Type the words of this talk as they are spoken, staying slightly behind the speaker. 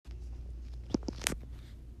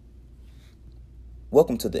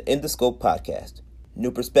Welcome to the In the Scope podcast,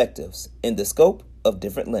 new perspectives in the scope of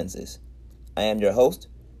different lenses. I am your host,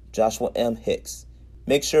 Joshua M. Hicks.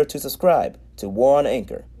 Make sure to subscribe to War on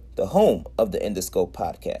Anchor, the home of the In the Scope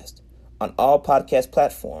podcast, on all podcast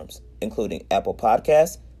platforms, including Apple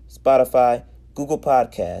Podcasts, Spotify, Google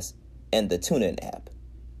Podcasts, and the TuneIn app.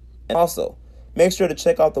 And also, make sure to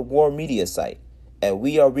check out the War Media site at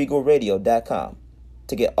weareregalradio.com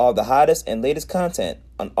to get all the hottest and latest content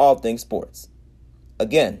on all things sports.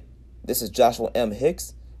 Again, this is Joshua M.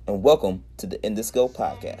 Hicks, and welcome to the In the Scope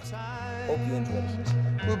podcast. Hope you enjoy the show.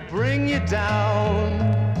 We'll bring you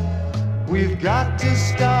down. We've got to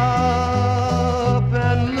stop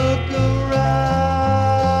and look around.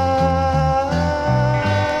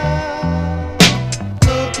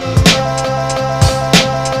 Look around.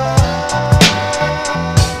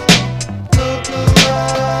 Look around.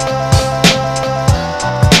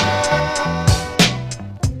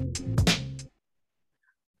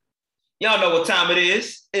 Y'all know what time it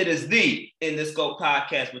is. It is the In the Scope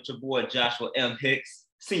podcast with your boy Joshua M. Hicks,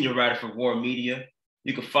 senior writer for War Media.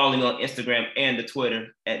 You can follow me on Instagram and the Twitter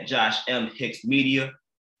at Josh M. Hicks Media.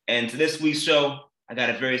 And to this week's show, I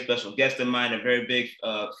got a very special guest of mine, a very big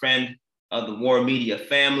friend of the War Media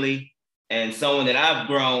family, and someone that I've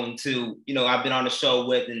grown to, I've been on the show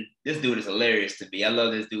with, and this dude is hilarious to me. I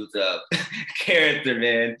love this dude's character,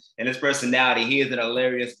 man, and his personality. He is an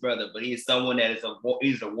hilarious brother, but he is someone that is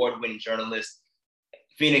he's an award-winning journalist,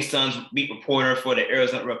 Phoenix Suns beat reporter for the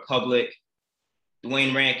Arizona Republic,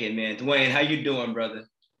 Dwayne Rankin, man. Dwayne, how you doing, brother?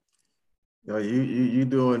 Yo, you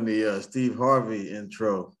doing the Steve Harvey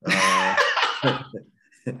intro.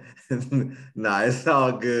 Nah, it's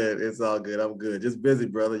all good. It's all good. I'm good. Just busy,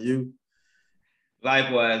 brother. You?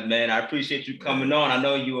 Likewise, man. I appreciate you coming on. I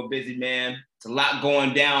know you're a busy man. It's a lot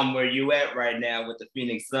going down where you at right now with the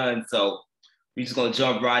Phoenix Suns. So we're just gonna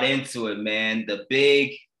jump right into it, man. The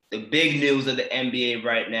big news of the NBA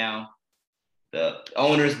right now. The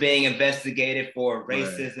owners being investigated for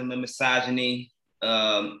racism and misogyny,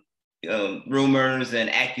 rumors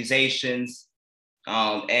and accusations.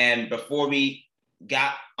 And before we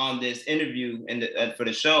got on this interview for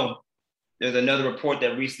the show, there's another report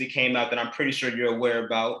that recently came out that I'm pretty sure you're aware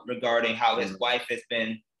about regarding how his wife has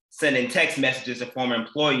been sending text messages to former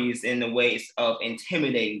employees in the ways of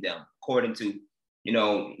intimidating them, according to,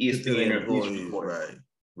 ESPN report.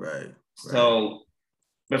 Right. So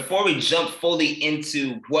before we jump fully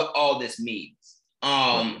into what all this means,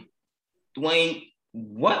 Dwayne,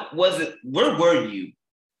 what was it? Where were you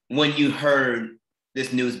when you heard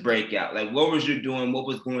this news break out? Like, what was you doing? What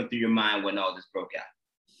was going through your mind when all this broke out?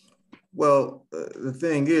 Well, the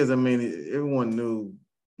thing is, I mean, everyone knew,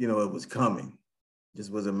 it was coming. It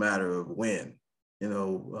just was a matter of when,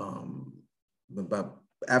 but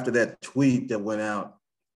after that tweet that went out,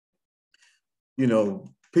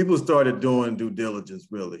 people started doing due diligence,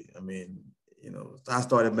 really. I mean, I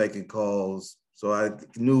started making calls. So I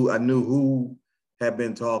knew who had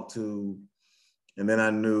been talked to, and then I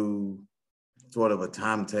knew sort of a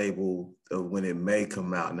timetable of when it may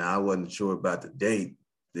come out. Now, I wasn't sure about the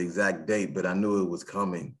exact date, but I knew it was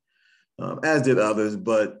coming, as did others.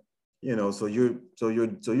 But so you're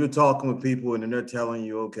talking with people, and then they're telling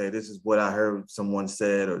you, okay, this is what I heard someone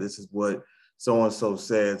said, or this is what so and so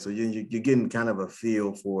said. So you're getting kind of a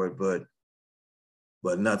feel for it, but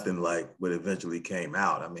nothing like what eventually came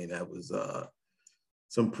out. I mean, that was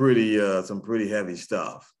some pretty heavy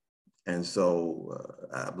stuff. And so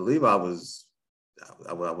I believe I was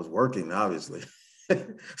working, obviously.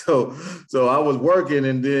 so I was working,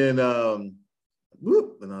 and then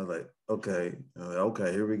whoop, and I was like, okay,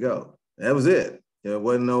 here we go. And that was it. It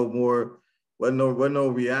wasn't no more. Wasn't no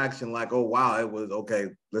reaction like, oh wow, it was okay.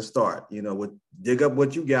 Let's start. Dig up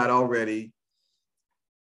what you got already.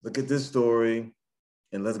 Look at this story,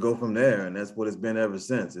 and let's go from there. And that's what it's been ever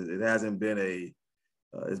since. It hasn't been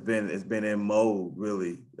it's been in mode,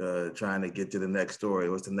 really, trying to get to the next story.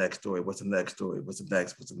 What's the next story? What's the next story? What's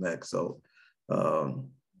the next? So,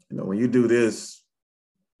 when you do this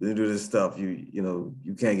stuff,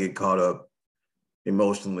 you can't get caught up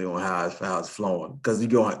emotionally on how it's flowing,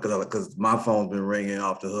 because my phone's been ringing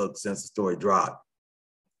off the hook since the story dropped.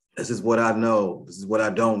 This is what I know. This is what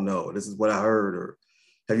I don't know. This is what I heard. Or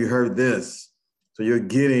have you heard this? So you're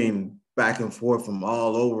getting back and forth from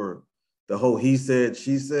all over. The whole he said,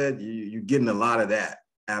 she said, you're getting a lot of that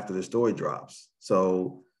after the story drops.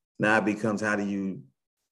 So now it becomes, how do you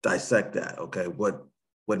dissect that? Okay, what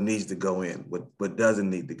needs to go in? What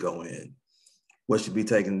doesn't need to go in? What should be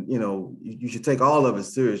taken? You should take all of it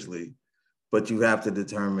seriously, but you have to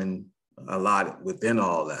determine a lot within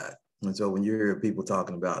all that. And so when you hear people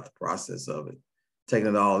talking about the process of it, taking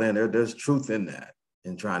it all in, there's truth in that.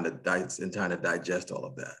 in trying to digest all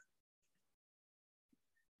of that.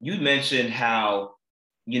 You mentioned how,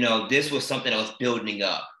 this was something that was building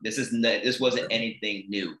up. This wasn't anything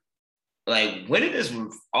new. Like, when did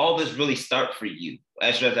all this really start for you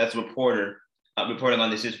as a reporter reporting on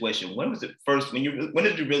this situation? When was it first? When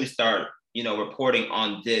did you really start, reporting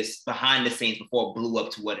on this behind the scenes before it blew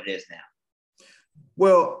up to what it is now?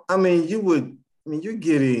 Well, I mean, you're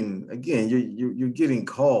getting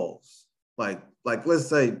calls like let's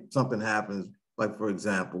say something happens, like for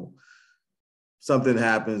example, something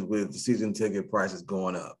happens with the season ticket prices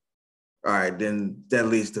going up. All right, then that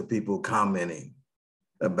leads to people commenting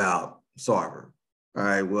about Sarver. All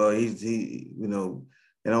right, well, they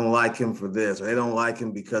don't like him for this, or they don't like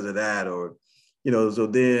him because of that, or, so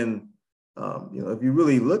then, if you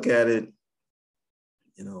really look at it,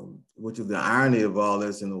 which is the irony of all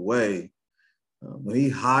this in a way, when he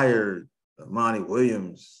hired Monty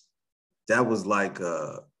Williams, that was like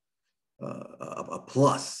a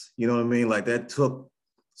plus, you know what I mean? Like that took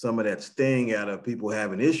some of that sting out of people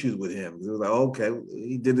having issues with him. It was like, okay,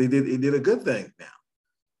 he did a good thing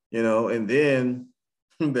now, and then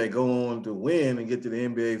they go on to win and get to the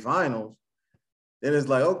NBA finals. Then it's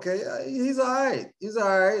like, okay, he's all right. He's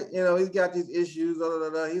all right. He's got these issues,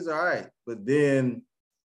 he's all right. But then,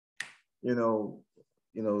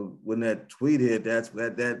 when that tweet hit, that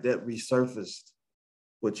resurfaced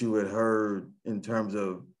what you had heard in terms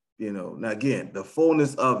of, now again, the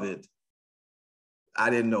fullness of it,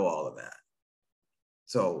 I didn't know all of that.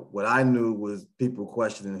 So what I knew was people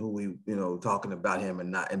questioning who we, talking about him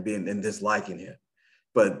and disliking him.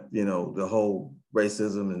 But, the whole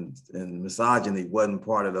racism and misogyny wasn't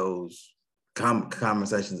part of those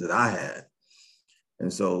conversations that I had.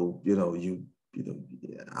 And so,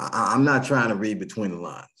 I'm not trying to read between the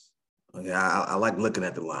lines. Okay, I like looking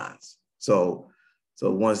at the lines. So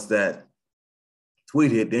once that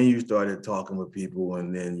tweet hit, then you started talking with people,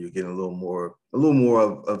 and then you're getting a little more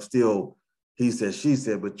of still he said, she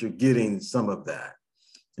said, but you're getting some of that.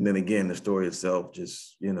 And then again, the story itself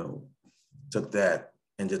just, took that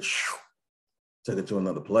and just took it to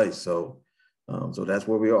another place. So that's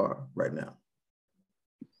where we are right now.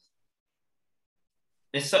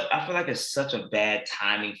 I feel like it's such a bad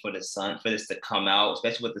timing for the Suns for this to come out,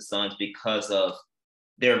 especially with the Suns, because of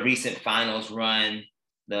their recent finals run,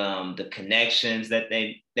 the connections that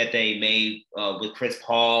they made with Chris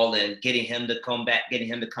Paul and getting him to come back.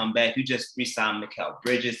 You just re-signed Mikal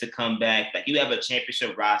Bridges to come back. Like, you have a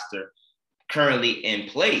championship roster currently in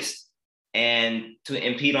place, and to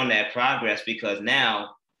impede on that progress because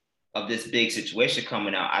now of this big situation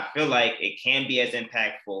coming out, I feel like it can be as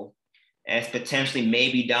impactful as potentially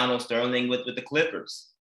maybe Donald Sterling with the Clippers.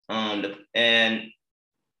 And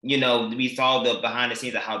we saw the behind the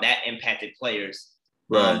scenes of how that impacted players.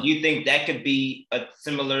 Right. Do you think that could be a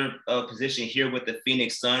similar position here with the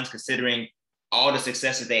Phoenix Suns, considering all the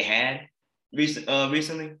successes they had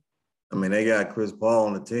recently? I mean, they got Chris Paul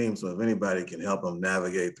on the team, so if anybody can help them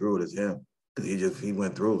navigate through it, it's him, because he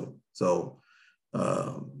went through it. So,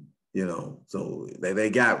 so they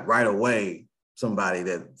got right away somebody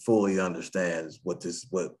that fully understands what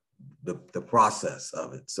the process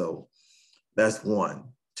of it. So that's one.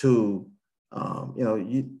 Two,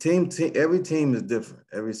 every team is different.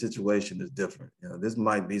 Every situation is different. This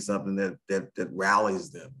might be something that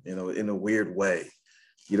rallies them, in a weird way.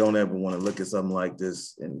 You don't ever want to look at something like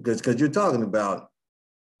this, and because you're talking about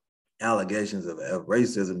allegations of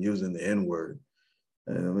racism using the N-word.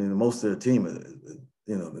 And I mean, most of the team,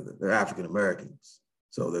 they're African Americans.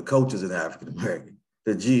 So the coach is an African American.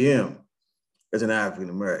 The GM is an African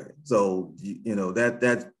American. So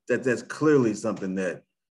that's clearly something that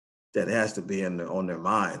has to be on their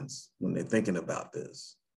minds when they're thinking about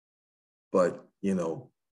this. But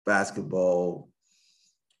basketball,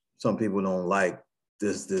 some people don't like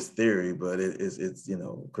this theory, but it's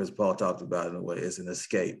Chris Paul talked about it in a way, it's an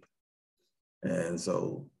escape. And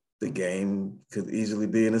so the game could easily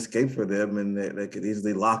be an escape for them, and they could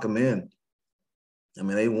easily lock them in. I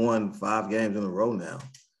mean, they won 5 games in a row now.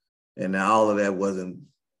 And now all of that wasn't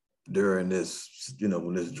during this,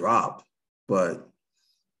 when this dropped, but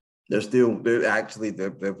they're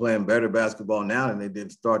playing better basketball now than they did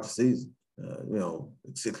to start the season,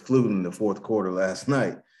 it's excluding the fourth quarter last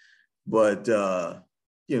night. But, so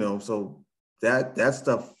that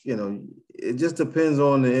stuff, it just depends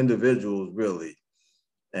on the individuals, really.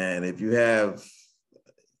 And if you have,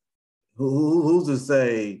 who's to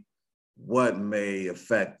say what may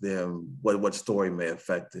affect them, what story may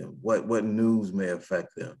affect them, what news may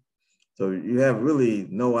affect them. So you have really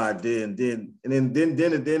no idea, and then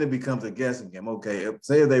it becomes a guessing game. Okay,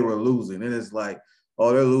 say they were losing, and it's like,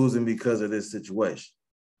 oh, they're losing because of this situation.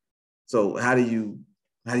 So how do you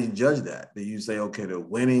judge that? Do you say, okay, they're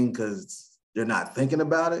winning because they're not thinking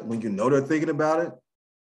about it when you know they're thinking about it?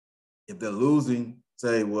 If they're losing,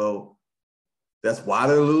 say, well, that's why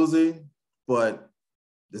they're losing, but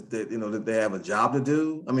that they have a job to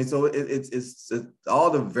do. I mean, so it's all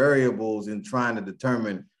the variables in trying to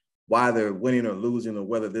determine why they're winning or losing, or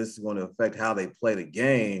whether this is going to affect how they play the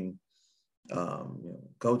game.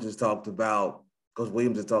 Coach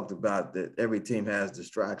Williams has talked about that every team has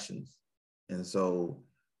distractions. And so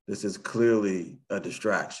this is clearly a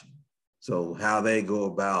distraction. So how they go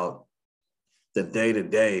about the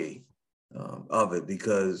day-to-day of it,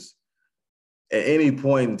 because at any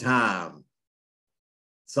point in time,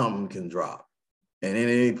 something can drop. And at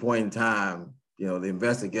any point in time, the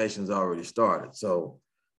investigation's already started. So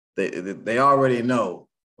they already know,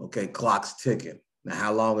 okay, clock's ticking. Now,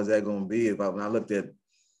 how long is that going to be? When I looked at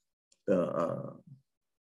the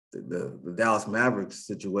Dallas Mavericks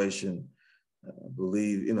situation, I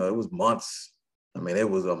believe, it was months. I mean, it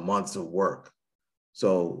was a months of work.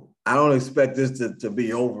 So I don't expect this to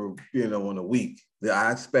be over, in a week.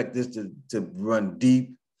 I expect this to run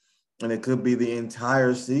deep, and it could be the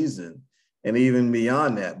entire season and even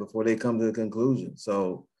beyond that before they come to the conclusion.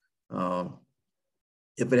 So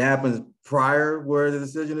if it happens prior where the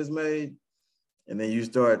decision is made, and then you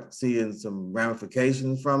start seeing some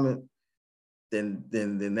ramifications from it, then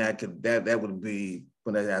that would be,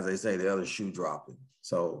 when, as they say, the other shoe dropping.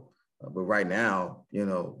 So, but right now,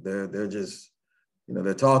 they're just,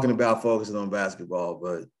 they're talking about focusing on basketball,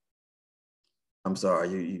 but I'm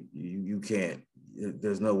sorry, you can't.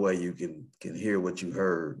 There's no way you can hear what you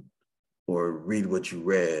heard or read what you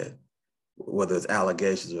read, whether it's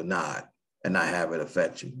allegations or not, and not have it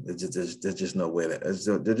affect you. There's just no way there's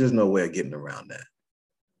just no way of getting around that.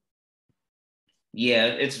 Yeah,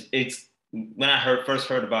 it's when I first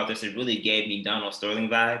heard about this, it really gave me Donald Sterling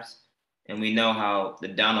vibes, and we know how the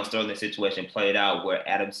Donald Sterling situation played out, where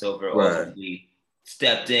Adam Silver ultimately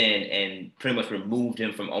stepped in and pretty much removed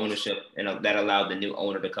him from ownership, and that allowed the new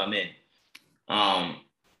owner to come in. I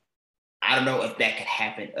don't know if that could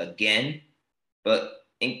happen again, but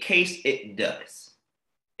in case it does,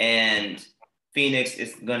 and Phoenix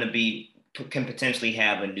is going to can potentially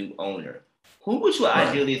have a new owner, who would you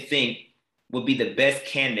ideally think would be the best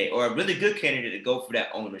candidate, or a really good candidate, to go for that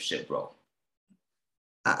ownership role?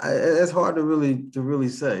 It's hard to really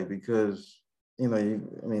say, because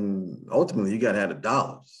ultimately you got to have the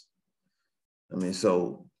dollars. I mean,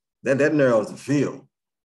 so that narrows the field.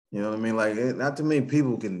 You know what I mean? Like, not too many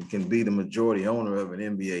people can be the majority owner of an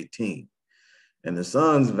NBA team, and the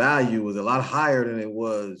Suns' value was a lot higher than it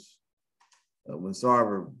was when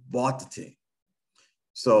Sarver bought the team.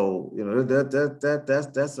 So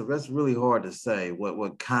that's really hard to say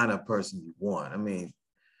what kind of person you want. I mean,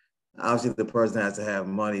 obviously the person has to have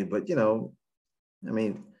money, but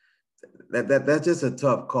that's just a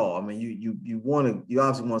tough call. I mean, you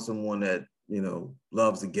obviously want someone that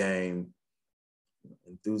loves the game,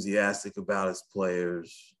 enthusiastic about his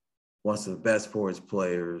players, wants the best for his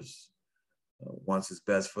players, wants his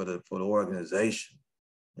best for the organization.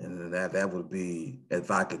 And that would be, if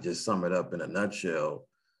I could just sum it up in a nutshell,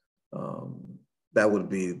 that would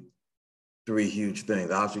be three huge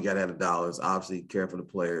things. Obviously, you got to have the dollars. Obviously, care for the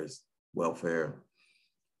players' welfare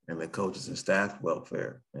and the coaches and staff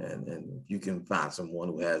welfare. And if you can find someone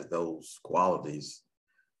who has those qualities,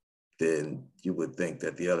 then you would think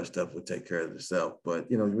that the other stuff would take care of itself. But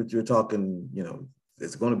you're talking,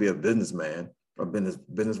 it's going to be a businessman or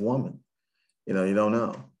businesswoman. You don't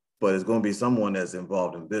know. But it's going to be someone that's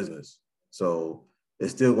involved in business. So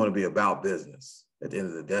it's still going to be about business at the end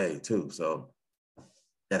of the day, too. So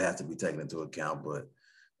that has to be taken into account. But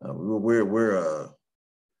we're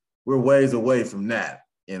ways away from that.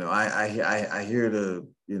 I hear the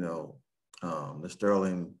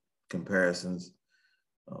Sterling comparisons.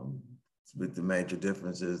 With the major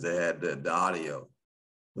differences, they had the audio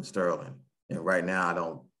with Sterling, and right now I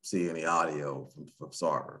don't see any audio from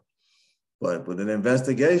Sarver. But with an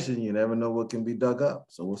investigation, you never know what can be dug up.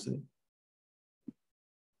 So we'll see.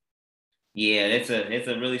 Yeah, it's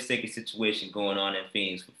a really sticky situation going on in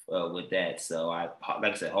Phoenix with that. So like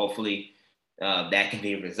I said, hopefully that can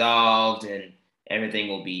be resolved, and everything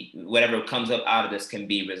will be, whatever comes up out of this can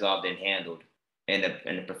be resolved and handled in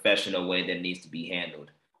a professional way that needs to be handled.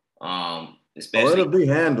 It'll be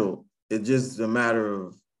handled. It's just a matter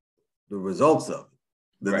of the results of it.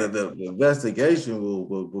 The investigation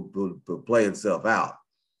will play itself out.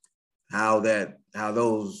 How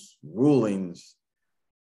those rulings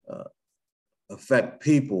affect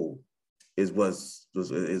people is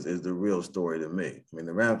is the real story to me. I mean,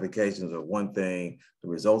 the ramifications are one thing, the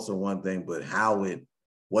results are one thing, but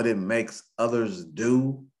what it makes others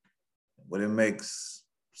do, what it makes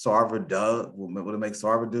Sarver do, what it makes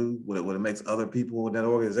Sarver do, what it makes other people in that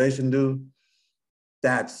organization do,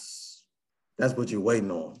 that's what you're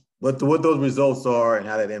waiting on. What those results are and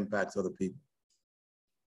how that impacts other people.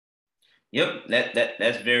 Yep,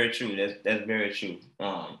 that's very true. That's very true.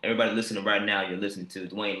 Everybody listening right now, you're listening to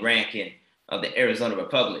Duane Rankin of the Arizona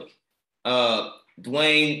Republic.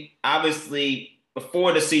 Duane, obviously,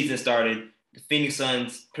 before the season started, the Phoenix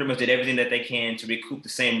Suns pretty much did everything that they can to recoup the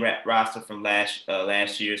same roster from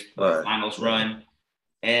last year's finals run,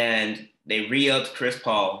 and they re-upped Chris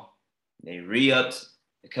Paul, they re-upped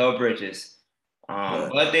Mikal Bridges,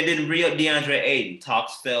 but they didn't re-up DeAndre Ayton.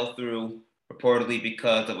 Talks fell through reportedly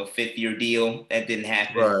because of a 5th-year deal that didn't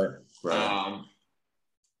happen. Right.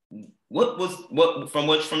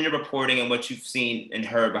 From your reporting and what you've seen and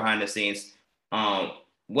heard behind the scenes,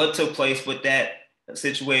 what took place with that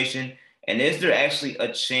situation? And is there actually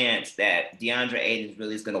a chance that DeAndre Ayton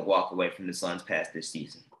really is going to walk away from the Suns past this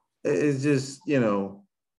season? It's just,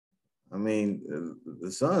 I mean,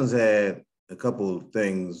 the Suns had a couple of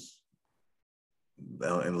things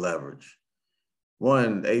in leverage.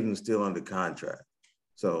 One, Ayton's still under contract.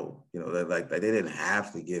 So, they didn't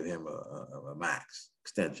have to give him a max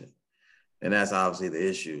extension. And that's obviously the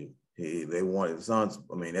issue. They wanted the Suns,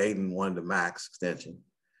 Ayton wanted the max extension.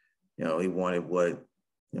 He wanted what,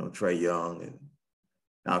 Trae Young, and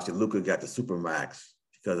obviously Luka got the super max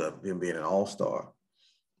because of him being an all-star,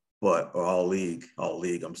 or all league,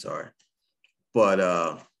 I'm sorry.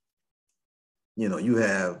 But, you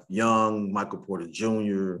have Young, Michael Porter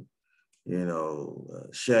Jr.,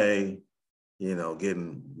 Shea,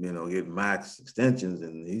 getting max extensions.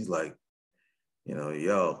 And he's like,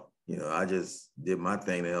 I just did my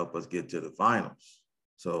thing to help us get to the finals.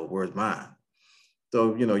 So where's mine?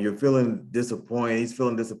 So, you're feeling disappointed. He's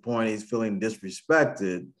feeling disappointed. He's feeling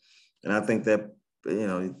disrespected. And I think that,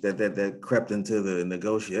 that crept into the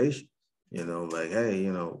negotiation, like, hey,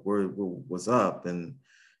 what's up? And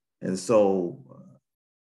so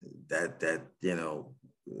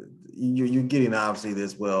you're getting obviously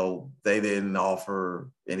this, well, they didn't offer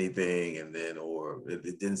anything. And then, or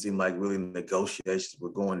it didn't seem like really negotiations were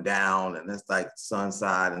going down. And it's like Sun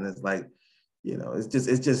side. And it's like,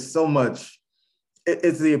 it's just so much.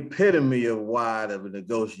 It's the epitome of why the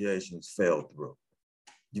negotiations fell through.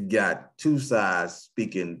 You've got two sides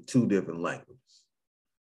speaking two different languages.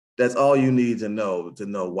 That's all you need to know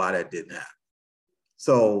why that didn't happen.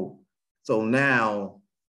 So now,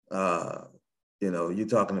 you're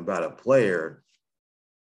talking about a player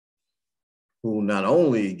who not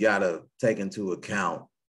only got to take into account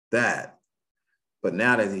that, but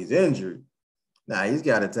now that he's injured, now he's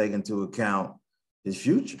got to take into account his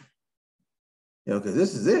future. Because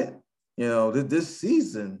this is it. This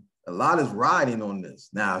season, a lot is riding on this.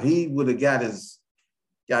 Now, he would have got his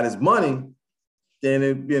money, then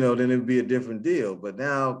it'd be a different deal. But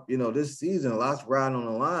now, this season, a lot's riding on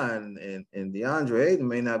the line, and DeAndre Ayton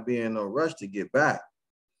may not be in no rush to get back.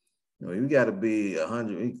 You got to be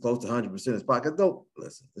close to 100% in his pocket. Don't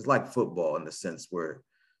listen. It's like football in the sense where,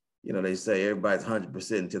 they say everybody's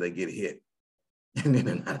 100% until they get hit, and then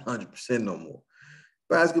they're not 100% no more.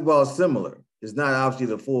 Basketball is similar. It's not obviously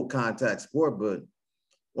the full contact sport, but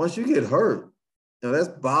once you get hurt, that's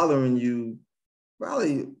bothering you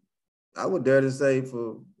probably, I would dare to say,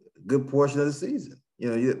 for a good portion of the season.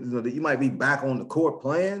 You might be back on the court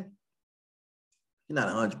playing. You're not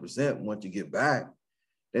 100% once you get back.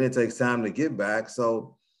 Then it takes time to get back.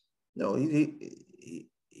 So,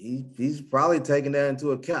 he's probably taking that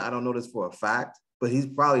into account. I don't know this for a fact, but he's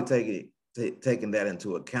probably taking that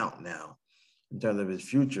into account now. In terms of his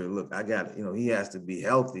future, look, he has to be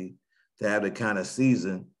healthy to have the kind of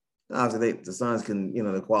season. Obviously, the Suns can,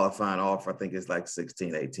 the qualifying offer, I think it's like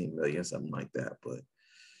 16, 18 million, something like that. But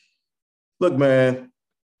look, man,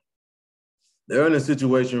 they're in a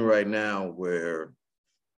situation right now where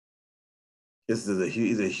this is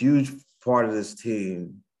a huge part of this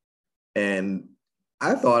team. And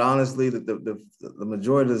I thought, honestly, that the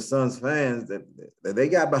majority of the Suns fans, that they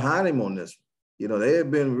got behind him on this. They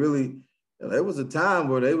had been really – there was a time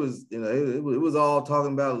where they was, it was all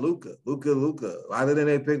talking about Luka. Why didn't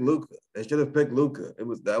they pick Luka? They should have picked Luka.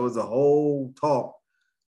 That was a whole talk.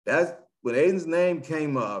 That's when Ayton's name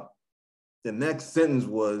came up. The next sentence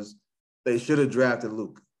was they should have drafted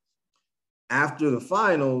Luka. After the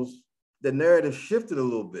finals, the narrative shifted a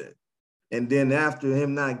little bit, and then after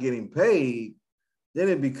him not getting paid, then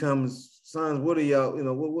it becomes, Suns, what are y'all?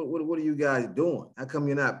 What are you guys doing? How come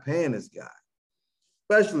you're not paying this guy?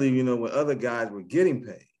 especially, you know, when other guys were getting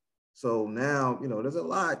paid. So now, you know, there's a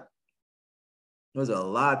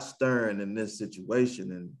lot stirring in this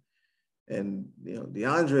situation. And you know,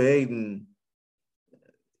 DeAndre Ayton,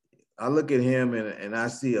 I look at him and I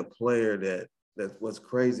see a player that's what's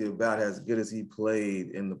crazy about as good as he played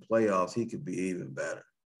in the playoffs, he could be even better.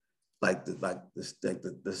 Like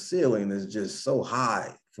the ceiling is just so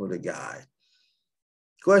high for the guy.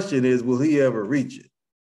 Question is, will he ever reach it?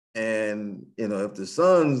 And, you know, if the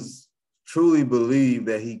Suns truly believe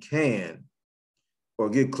that he can or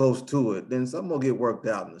get close to it, then something will get worked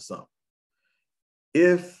out in the summer.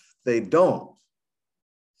 If they don't,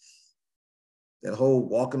 that whole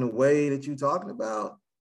walking away that you're talking about,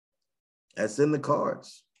 that's in the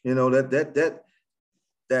cards. You know, that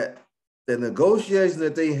the negotiation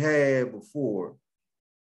that they had before,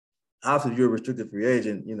 obviously if you're a restricted free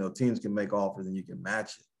agent, you know, teams can make offers and you can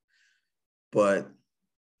match it. But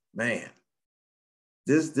man,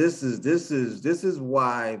 this is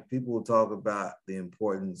why people talk about the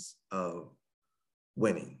importance of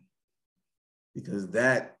winning, because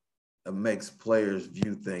that makes players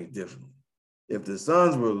view things differently. If the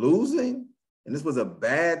Suns were losing and this was a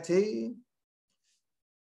bad team,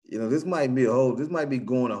 you know, this might be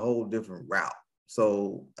going a whole different route.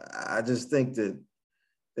 So I just think that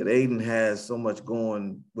Ayton has so much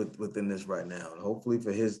going within this right now, and hopefully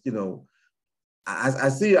for his, you know, I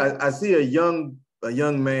see a young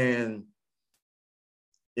man,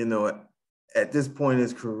 you know, at this point in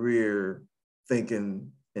his career,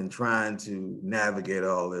 thinking and trying to navigate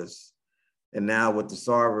all this, and now with the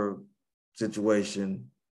Sarver situation,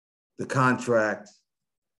 the contract,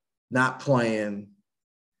 not playing.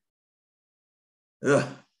 Ugh.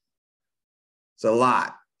 It's a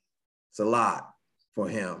lot. It's a lot for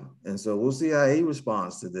him. And so we'll see how he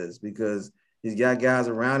responds to this, because he's got guys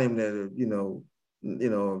around him that are, you know,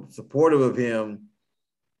 supportive of him,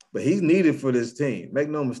 but he's needed for this team. Make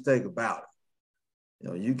no mistake about it. You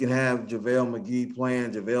know, you can have JaVale McGee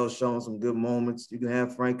playing, JaVale showing some good moments. You can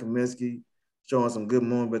have Frank Kaminsky showing some good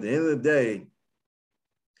moments, but at the end of the day,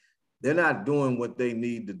 they're not doing what they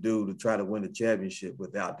need to do to try to win the championship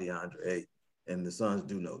without DeAndre Ayton. And the Suns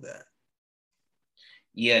do know that.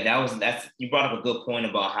 Yeah, you brought up a good point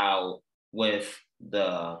about how with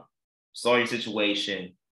the Sawyer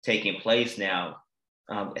situation taking place now,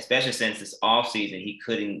 especially since this offseason,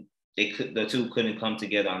 the two couldn't come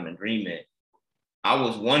together on an agreement. I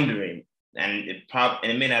was wondering, and it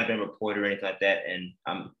may not have been reported or anything like that, and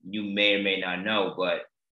you may or may not know, but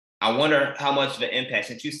I wonder how much of an impact,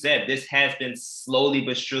 since you said this has been slowly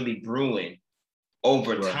but surely brewing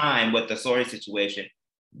over time with the Sawyer situation,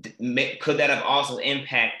 could that have also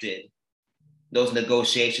impacted those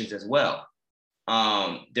negotiations as well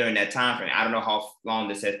during that time frame? I don't know how long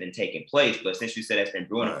this has been taking place, but since you said it's been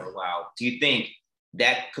brewing for a while, do you think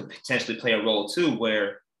that could potentially play a role too,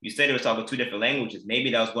 where you said it was talking two different languages?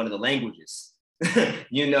 Maybe that was one of the languages.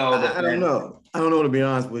 You know, I don't know. I don't know, to be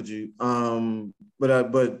honest with you.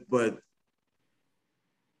 But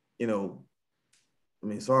you know, I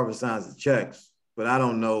mean, Sarver signs the checks, but I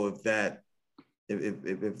don't know if that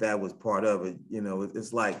was part of it. You know,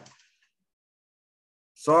 it's like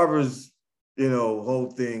Sarver's, you know, whole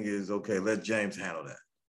thing is, okay, let James handle that.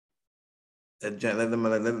 Let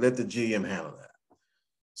the GM handle that.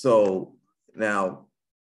 So now,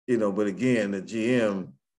 you know, but again, the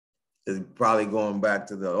GM is probably going back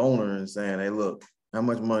to the owner and saying, hey, look, how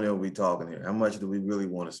much money are we talking here? How much do we really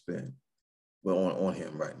want to spend on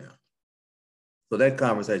him right now? So that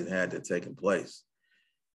conversation had to have taken place.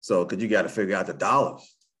 So, because you got to figure out the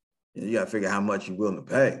dollars. You got to figure out how much you're willing to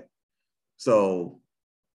pay. So,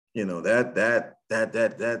 you know,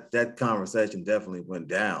 that conversation definitely went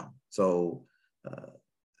down. So,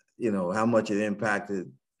 you know, how much it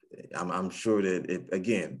impacted, I'm sure that if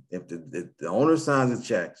the owner signs the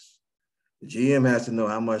checks, the GM has to know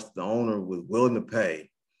how much the owner was willing to pay,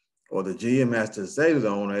 or the GM has to say to the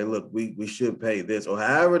owner, hey, look, we should pay this, or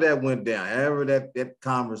however that went down, however that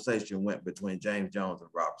conversation went between James Jones and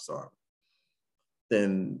Robert Sarver.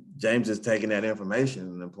 Then James is taking that information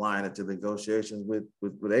and applying it to the negotiations with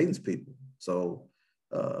Ayton's people. So,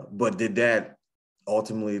 but did that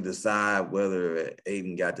ultimately decide whether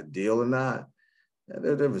Ayton got the deal or not?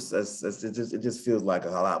 It just feels like a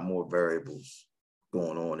lot more variables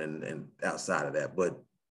going on and outside of that. But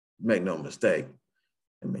make no mistake,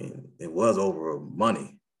 I mean, it was over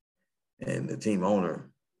money, and the team owner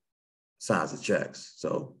signs the checks.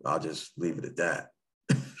 So I'll just leave it at that.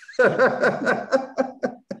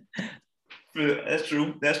 That's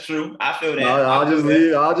true. That's true. I feel that. I'll just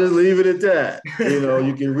leave it at that. You know,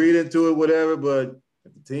 you can read into it, whatever, but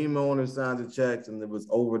if the team owner signs the checks and it was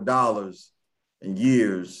over dollars, and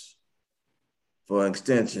years for an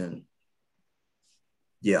extension,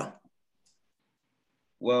 yeah.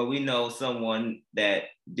 Well, we know someone that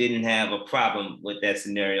didn't have a problem with that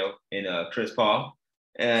scenario in Chris Paul.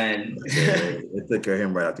 And they took care of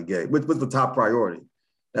him right out the gate, which was the top priority.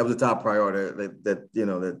 That was the top priority.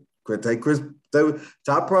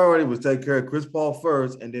 Top priority was take care of Chris Paul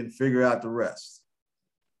first, and then figure out the rest.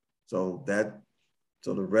 So the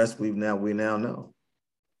rest we now know.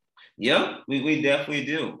 Yeah, we definitely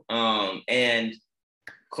do. And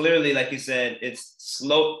clearly, like you said, it's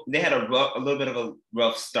slow. They had a little bit of a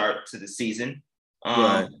rough start to the season.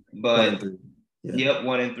 Right. But 1-3. Yeah. Yep,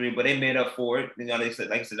 1-3, but they made up for it. You know, they said,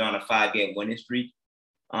 like I said, on a 5-game winning streak.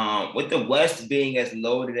 With the West being as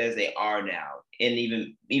loaded as they are now, and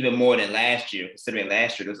even more than last year, considering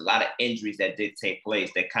last year there was a lot of injuries that did take place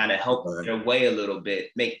that kind of helped their way a little bit,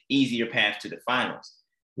 make easier paths to the finals.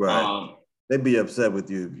 Right. They'd be upset with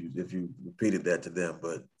you if you repeated that to them,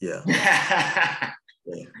 but yeah.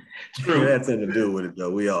 Yeah. True. It had something to do with it, though.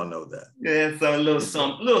 We all know that. Yeah, so a little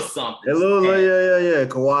something. Yeah.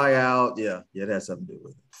 Kawhi out. Yeah, it has something to do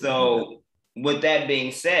with it. So, with that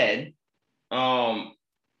being said, where's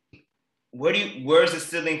the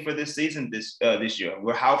ceiling for this season this year?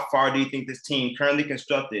 How far do you think this team currently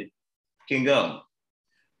constructed can go?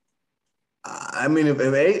 I mean,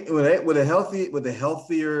 with a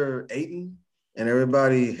healthier Ayton and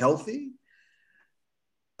everybody healthy,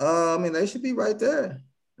 I mean, they should be right there.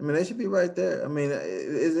 I mean,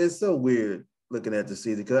 it's so weird looking at the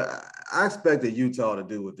season because I expected Utah to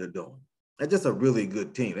do what they're doing. They're just a really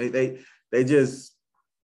good team. They just,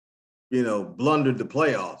 blundered the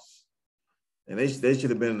playoffs, and they should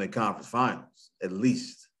have been in the conference finals at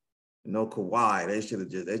least. Kawhi, they should have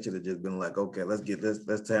just been like, okay, let's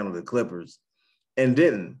handle the Clippers, and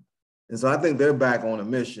didn't. And so I think they're back on a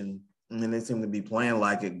mission. I mean, they seem to be playing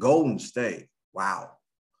like it. Golden State, wow.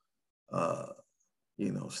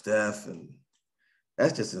 Steph, and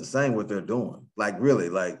that's just insane what they're doing. Like, really,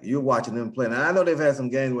 like you're watching them play. Now, I know they've had some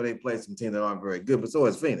games where they play some teams that aren't very good, but so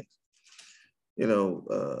has Phoenix.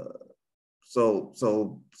 So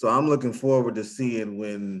I'm looking forward to seeing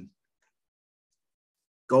when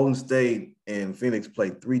Golden State and Phoenix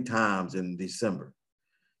play 3 times in December.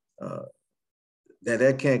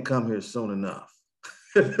 That can't come here soon enough,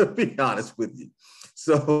 to be honest with you.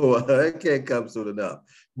 So that can't come soon enough.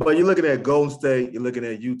 But you're looking at Golden State, you're looking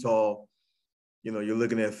at Utah, you're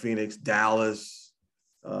looking at Phoenix, Dallas.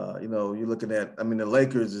 You're looking at, the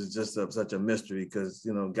Lakers is just such a mystery because,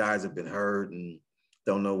 guys have been hurt and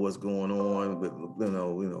don't know what's going on with,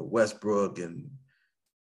 Westbrook. And,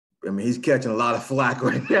 he's catching a lot of flack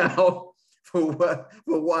right now for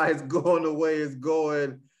why it's going the way it's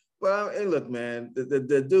going. Well, hey, look, man,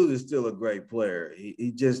 the dude is still a great player.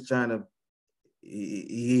 He just trying to,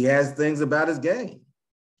 he has things about his game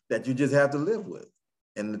that you just have to live with.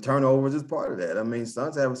 And the turnovers is part of that.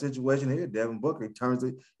 Suns have a situation here. Devin Booker,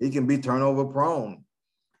 he can be turnover prone,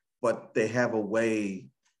 but they have a way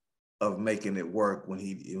of making it work when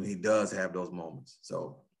he does have those moments.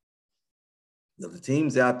 So the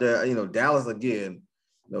teams out there, Dallas again,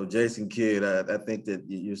 Jason Kidd, I think that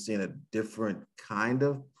you're seeing a different kind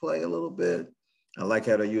of play a little bit. I like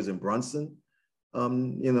how they're using Brunson. I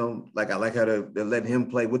like how they're letting him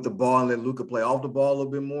play with the ball and let Luka play off the ball a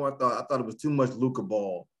little bit more. I thought it was too much Luka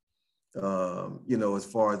ball, as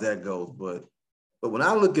far as that goes. But when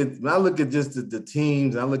I look at just the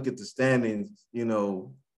teams, and I look at the standings,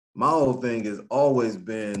 my whole thing has always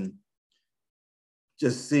been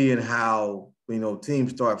just seeing how,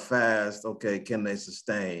 teams start fast. Okay, can they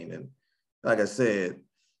sustain? And like I said,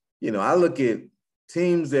 I look at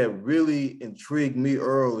teams that really intrigue me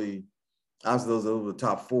early. Obviously, those are the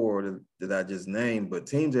top 4 that I just named, but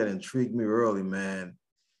teams that intrigue me early, man,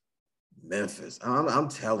 Memphis. I'm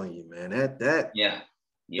telling you, man, that they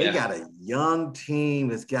got a young team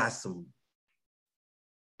that's got some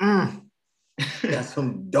got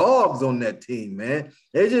some dogs on that team, man.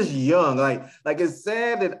 They're just young. Like it's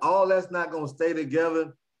sad that all that's not gonna stay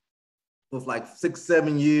together for like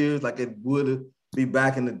 6-7 years, like it would be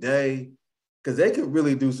back in the day, because they could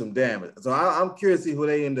really do some damage. So I'm curious to see who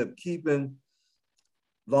they end up keeping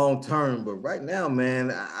long term. But right now,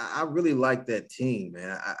 man, I really like that team,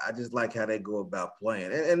 man. I just like how they go about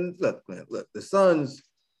playing. And look, man, the Suns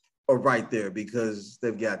are right there because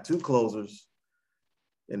they've got 2 closers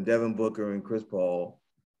and Devin Booker and Chris Paul.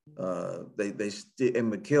 And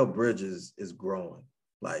Mikal Bridges is growing.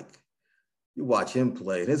 Like, you watch him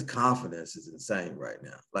play, and his confidence is insane right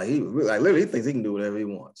now. Like, he literally thinks he can do whatever he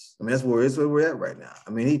wants. That's where we're at right now.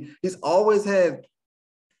 He's always had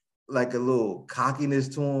like a little cockiness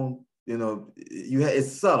to him.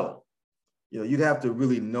 It's subtle, you'd have to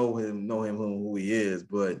really know him who he is.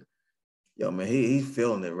 But man, he's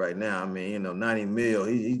feeling it right now. I mean, 90 mil,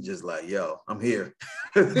 he's just like, yo, I'm here.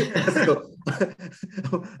 So,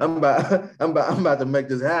 I'm about to make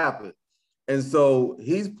this happen. And so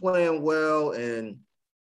he's playing well, and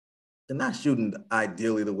they're not shooting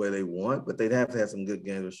ideally the way they want, but they'd have to have some good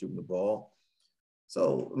games of shooting the ball.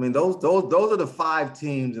 So, I mean, those are the 5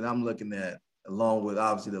 teams that I'm looking at, along with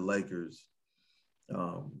obviously the Lakers.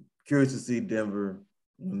 Curious to see Denver,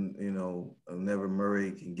 whenever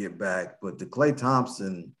Murray can get back. But the Klay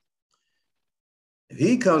Thompson, if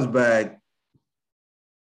he comes back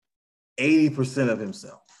 80% of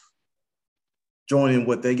himself, joining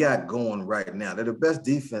what they got going right now, they're the best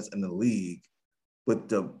defense in the league, but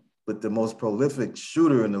the most prolific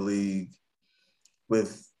shooter in the league,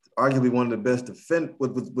 with arguably one of the best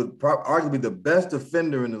arguably the best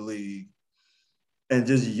defender in the league, and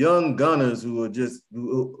just young gunners who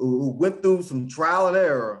went through some trial and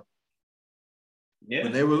error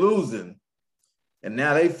when they were losing, and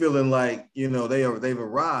now they feeling like they've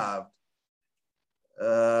arrived.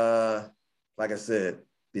 Like I said,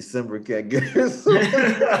 December can't get us.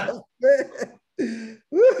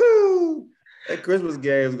 Woo-hoo! That Christmas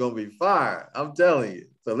game is gonna be fire. I'm telling you.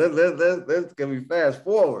 So let's can we fast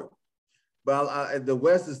forward? But the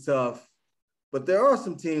West is tough. But there are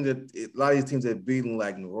some teams a lot of these teams that beaten,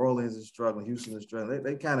 like New Orleans is struggling, Houston is struggling.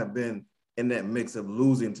 They kind of been in that mix of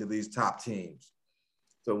losing to these top teams.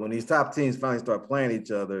 So when these top teams finally start playing each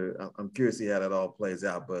other, I'm curious to see how that all plays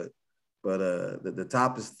out. But the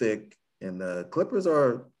top is thick, and the Clippers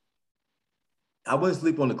are. I wouldn't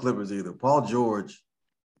sleep on the Clippers either. Paul George,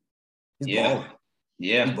 he's balling.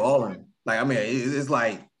 Yeah, he's balling. Like, I mean, it's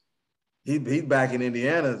like he's back in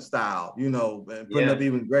Indiana style, and putting up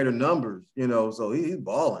even greater numbers, So he's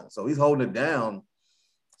balling. So he's holding it down.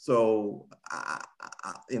 So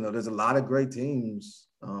there's a lot of great teams,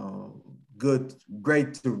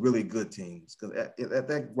 great to really good teams, because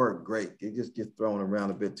that worked great. It just gets thrown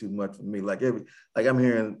around a bit too much for me. Like I'm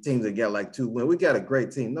hearing teams that got like 2 wins. We got a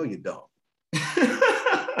great team. No, you don't.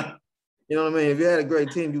 You know what I mean? If you had a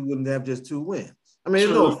great team, you wouldn't have just 2 wins. I mean,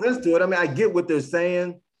 there's no offense to it. I mean, I get what they're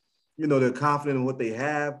saying. They're confident in what they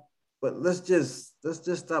have, but let's just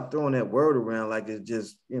stop throwing that word around like it's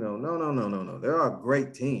just, no. There are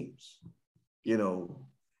great teams, Yeah.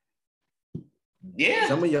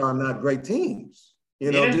 Some of y'all are not great teams,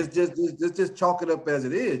 just chalk it up as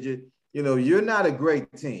it is. You're not a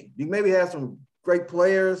great team. You maybe have some great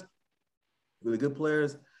players, really good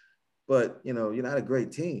players, but, you're not a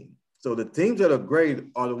great team. So the teams that are great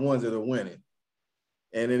are the ones that are winning.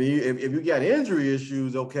 And then if you got injury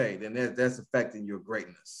issues, okay, then that's affecting your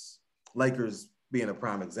greatness. Lakers being a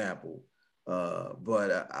prime example.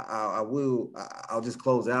 But I'll just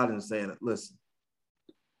close out and saying, listen,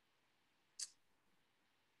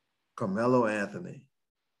 Carmelo Anthony,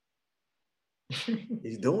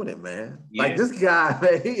 he's doing it, man. Yeah. Like, this guy,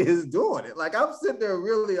 man, he is doing it. Like, I'm sitting there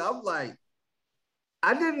I'm like,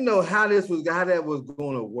 I didn't know how that was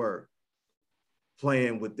going to work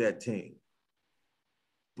playing with that team.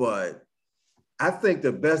 But I think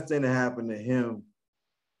the best thing that happened to him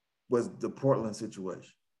was the Portland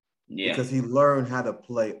situation. Yeah. Because he learned how to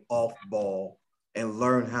play off ball and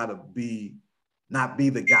learned how to not be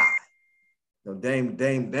the guy. Dame's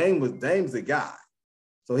the guy.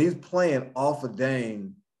 So he's playing off of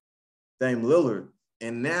Dame Lillard.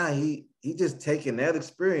 And now he just taking that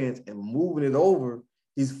experience and moving it over.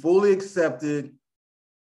 He's fully accepted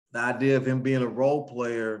the idea of him being a role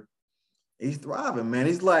player. He's thriving, man.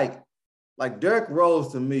 He's like Derrick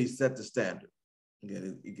Rose, to me, set the standard.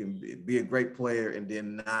 You can be a great player and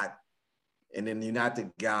then you're not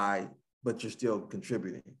the guy, but you're still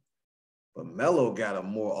contributing. But Melo got a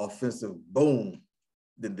more offensive boom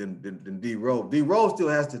than D Rose. D Rose still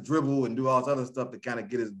has to dribble and do all this other stuff to kind of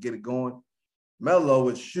get it going. Melo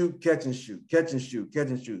would shoot, catch and shoot, catch and shoot, catch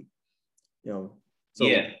and shoot. So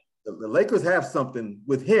the Lakers have something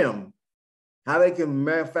with him. How they can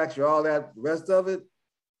manufacture all that, the rest of it,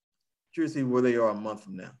 curious to see where they are a month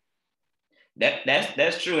from now.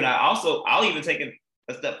 That's true. And I'll even take it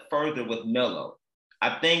a step further with Melo.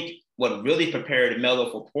 I think what really prepared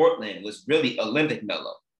Melo for Portland was really Olympic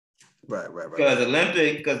Melo. Right.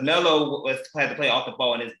 Because Melo had to play off the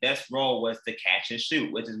ball, and his best role was to catch and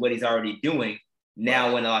shoot, which is what he's already doing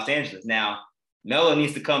now in Los Angeles. Now, Melo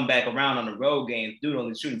needs to come back around on the road game. Dude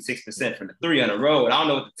only shooting 6% from the 3 on the road. I don't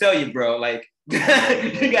know what to tell you, bro. Like, you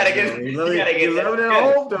gotta get. You love it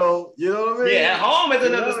at home, though. You know what I mean? Yeah, at home is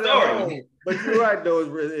another story. But you're right,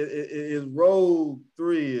 though. His road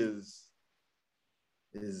 3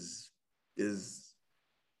 is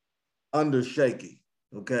under shaky.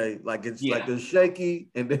 Okay, like it's like there's shaky,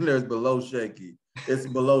 and then there's below shaky. It's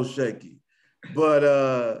below shaky,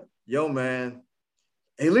 but yo, man,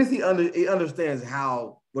 at least he understands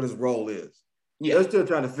what his role is. Yeah. They're still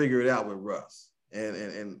trying to figure it out with Russ,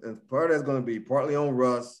 and part of that's going to be partly on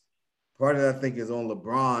Russ. Part of that, I think, is on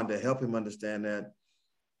LeBron to help him understand that.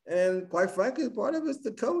 And quite frankly, part of it's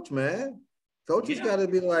the coach, man. Coach has got to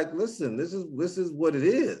be like, listen, this is what it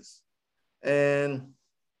is. And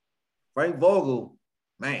Frank Vogel,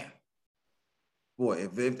 man, boy,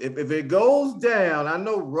 if it goes down, I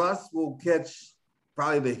know Russ will catch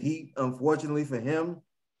probably the heat, unfortunately for him.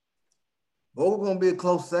 Vogel's gonna be a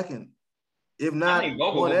close second. If not, I think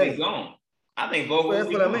Vogel will be gone. I think Vogel will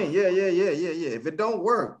be gone. That's what I mean. Yeah. If it don't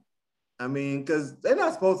work, I mean, because they're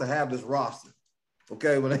not supposed to have this roster.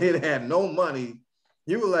 Okay, when they had no money,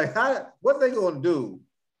 you were like, what are they going to do?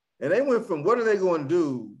 And they went from what are they going to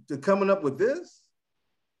do to coming up with this?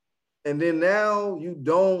 And then now you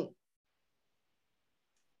don't.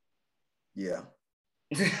 Yeah.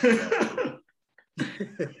 I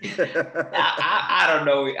don't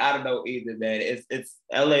know. I don't know either, man. It's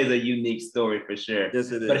LA is a unique story for sure.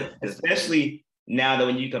 Yes, it is. But especially now that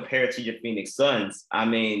when you compare it to your Phoenix Suns, I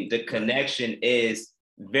mean, the connection is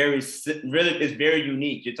very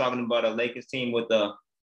unique. You're talking about a Lakers team with the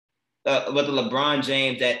LeBron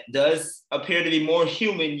James that does appear to be more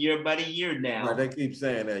human year by year now. Right, they keep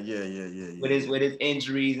saying that. Yeah. With his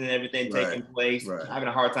injuries and everything taking place, having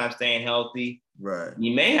a hard time staying healthy. Right.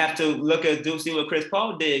 You may have to see what Chris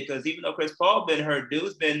Paul did, because even though Chris Paul been hurt,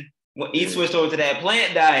 dude's been he switched over to that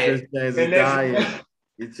plant diet. Chris changed his diet.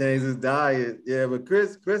 He changed his diet. Yeah, but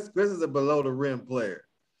Chris is a below the rim player,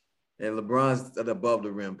 and LeBron's an above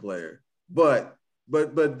the rim player. But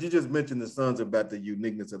you just mentioned the Suns about the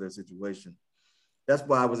uniqueness of their situation. That's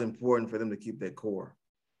why it was important for them to keep their core.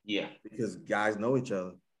 Yeah, because guys know each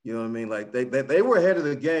other. You know what I mean? Like they were ahead of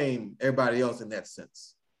the game, everybody else in that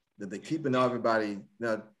sense. That they're keeping everybody.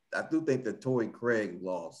 Now, I do think the Torrey Craig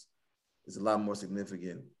loss is a lot more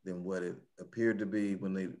significant than what it appeared to be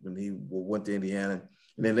when he went to Indiana.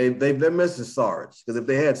 And then they're missing Sarge, because if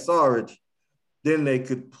they had Sarge, then they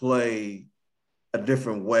could play a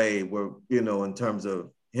different way where, you know, in terms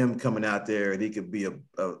of him coming out there and he could be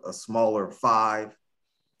a smaller 5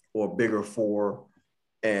 or bigger 4.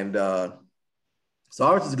 And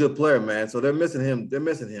Sarge is a good player, man. So they're missing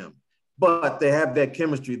him. But they have that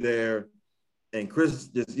chemistry there. And Chris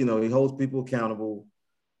just, you know, he holds people accountable.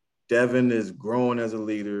 Devin is growing as a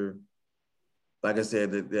leader. Like I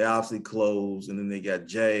said, they obviously close. And then they got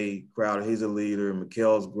Jay Crowder. He's a leader.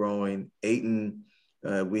 Mikal's growing. Ayton,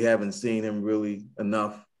 we haven't seen him really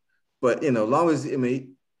enough. But, you know, as long as, I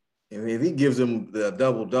mean, if he gives them the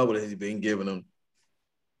double-double that he's been giving them,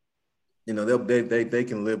 you know, they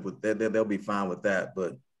can live with that. They'll be fine with that.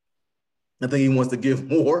 But I think he wants to give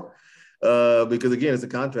more because, again, it's a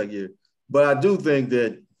contract year. But I do think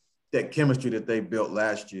that chemistry that they built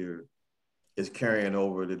last year is carrying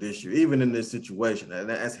over to this year, even in this situation. And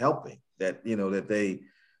that's helping that, you know, that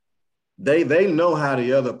they know how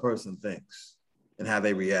the other person thinks and how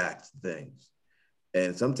they react to things.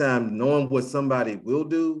 And sometimes knowing what somebody will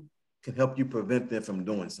do can help you prevent them from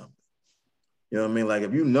doing something. You know what I mean? Like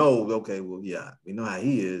if you know, okay, well, yeah, we know how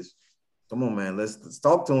he is. Come on, man, let's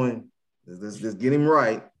talk to him. Let's get him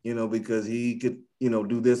right, you know, because he could, you know,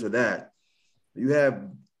 do this or that. You have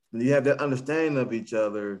that understanding of each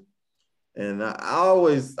other. And I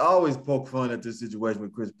always poke fun at this situation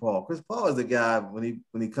with Chris Paul. Chris Paul is the guy when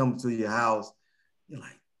he comes to your house, you're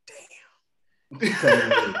like,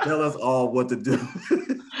 damn, tell us all what to do.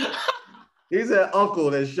 He's that uncle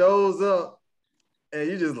that shows up and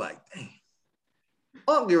you're just like, dang,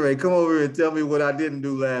 Uncle Ray, come over here and tell me what I didn't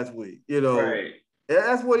do last week. You know, right.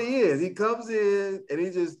 That's what he is. He comes in and he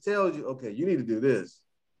just tells you, okay, you need to do this.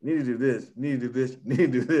 You need to do this. You need to do this. You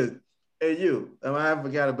need to do this. Hey, you, I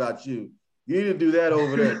forgot about you. You need to do that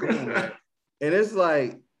over there. Come on, man. And it's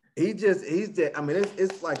like, he's that, I mean,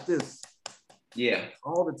 it's like this. Yeah.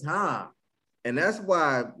 All the time. And that's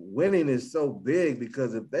why winning is so big,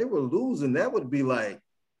 because if they were losing, that would be like,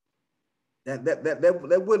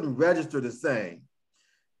 that wouldn't register the same.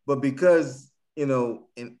 But because, you know,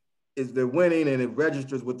 if they're winning and it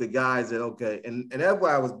registers with the guys that, okay, and that's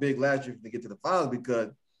why I was big last year to get to the finals, because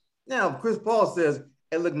now Chris Paul says,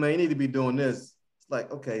 hey, look, man, you need to be doing this. It's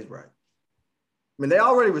like, okay, he's right. I mean, they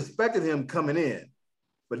already respected him coming in,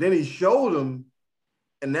 but then he showed them,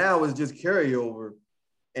 and now it's just carryover.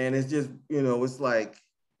 And it's just, you know, it's like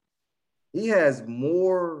he has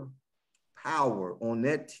more power on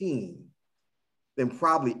that team than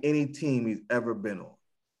probably any team he's ever been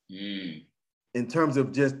on. In terms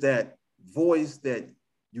of just that voice that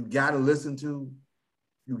you got to listen to,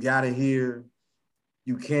 You got to hear.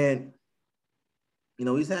 You can't,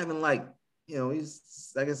 he's having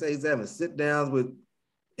he's, like I say, he's having sit downs with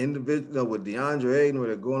individuals, with DeAndre Ayton, where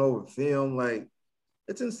they're going over film. Like,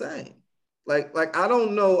 it's insane. Like I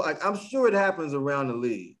don't know. Like, I'm sure it happens around the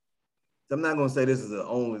league. I'm not going to say this is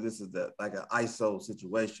like an ISO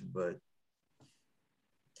situation, but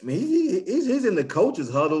I mean, he's in the coaches'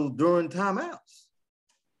 huddle during timeouts.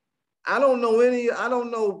 I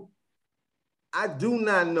do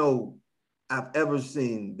not know I've ever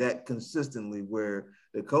seen that consistently where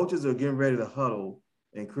the coaches are getting ready to huddle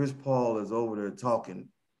and Chris Paul is over there talking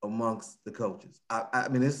amongst the coaches. I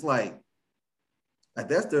mean, it's like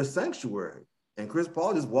that's their sanctuary. And Chris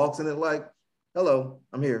Paul just walks in it like, hello,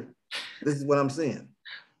 I'm here. This is what I'm seeing.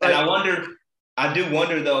 And I do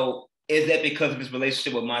wonder though, is that because of his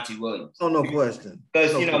relationship with Monty Williams? Oh, no question.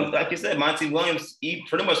 Because, like you said, Monty Williams, he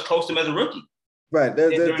pretty much coached him as a rookie. Right.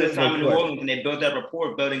 During the time in New Orleans, and they built that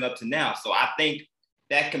rapport building up to now. So I think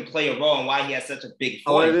that can play a role in why he has such a big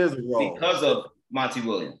voice. It is a role. Because of Monty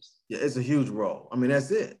Williams. Yeah, it's a huge role. I mean,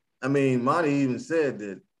 that's it. I mean, Monty even said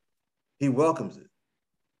that he welcomes it.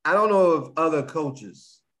 I don't know if other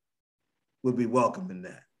coaches would be welcoming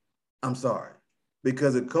that. I'm sorry.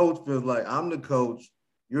 Because a coach feels like, I'm the coach,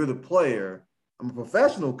 you're the player. I'm a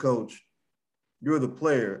professional coach, you're the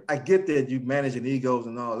player. I get that you managing egos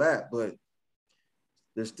and all that, but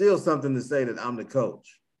there's still something to say that I'm the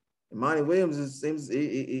coach. And Monty Williams seems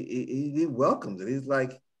he welcomes it. He's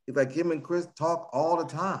like him and Chris talk all the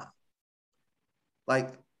time.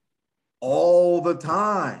 Like all the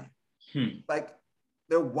time. Like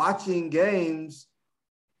they're watching games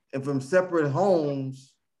and from separate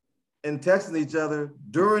homes and texting each other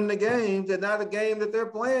during the games and not a game that they're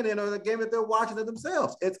playing in or the game that they're watching it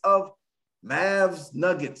themselves. It's of Mavs,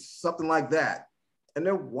 Nuggets, something like that. And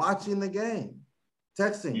they're watching the game,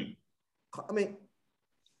 texting. I mean,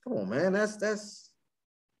 come on, man. That's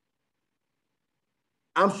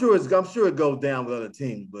I'm sure it goes down with other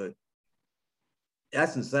teams, but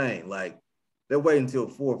that's insane. Like they're waiting until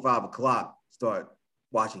 4 or 5 o'clock to start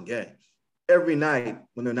watching games every night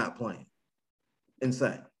when they're not playing.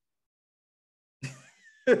 Insane.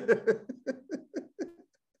 That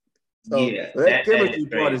chemistry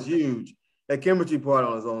part is huge. That chemistry part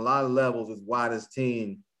on a lot of levels is why this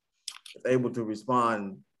team is able to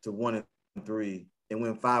respond to 1 and 3 and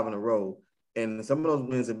win 5 in a row. And some of those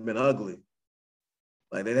wins have been ugly.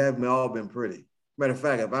 Like they haven't all been pretty. Matter of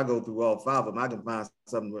fact, if I go through all 5 of them, I can find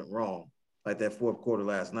something went wrong. Like that fourth quarter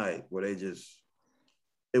last night where they just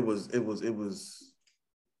it was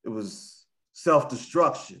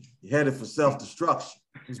self-destruction. You headed for self-destruction.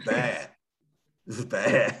 It was bad. It was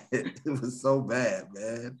bad. It was so bad,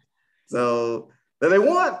 man. So they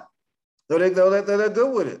won. So they're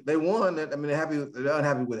good with it. They won. I mean, they're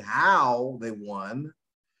unhappy with how they won.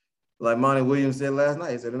 Like Monty Williams said last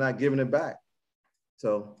night, he said they're not giving it back.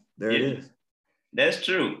 So there it is. That's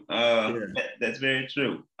true. That's very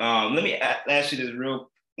true. Let me ask you this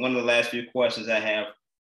one of the last few questions I have.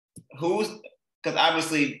 Because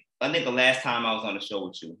obviously, I think the last time I was on the show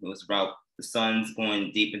with you, it was about the Suns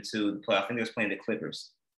going deep into the playoffs. I think it was playing the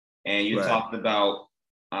Clippers. And you talked about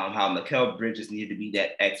how Mikal Bridges needed to be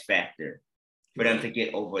that X factor for them to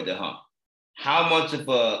get over the hump. How much of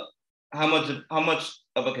a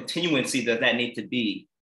continuancy does that need to be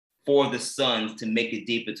for the Suns to make it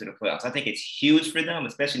deep into the playoffs? I think it's huge for them,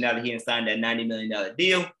 especially now that he signed that $90 million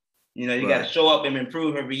deal. You know, you got to show up and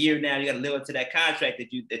improve every year. Now you got to live up to that contract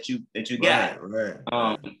that you got. Right.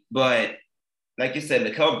 But like you said,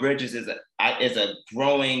 Mikal Bridges is a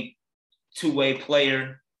growing two-way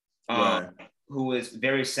player who is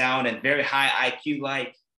very sound and very high IQ,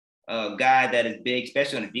 like a guy that is big,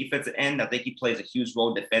 especially on the defensive end. I think he plays a huge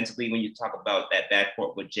role defensively when you talk about that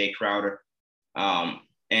backcourt with Jay Crowder.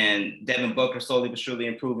 And Devin Booker slowly but surely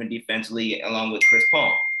improving defensively along with Chris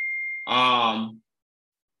Paul.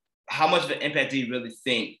 How much of an impact do you really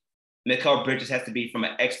think Mikal Bridges has to be from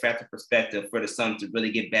an X factor perspective for the Suns to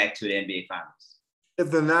really get back to the NBA Finals? If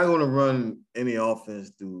they're not going to run any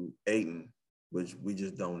offense through Ayton, which we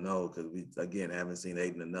just don't know because we, again, haven't seen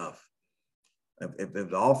Ayton enough. If they're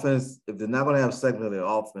not going to have a segment of their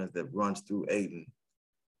offense that runs through Ayton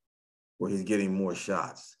where he's getting more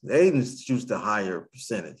shots. Ayton shoots the higher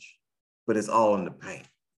percentage, but it's all in the paint.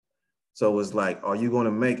 So it's like, are you going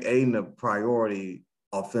to make Ayton a priority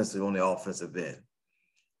offensive on the offensive end?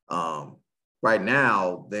 Right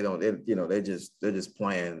now, they're just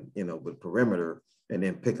playing, with perimeter and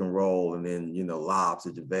then pick and roll and then, lobs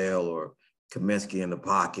to JaVale or Kaminsky in the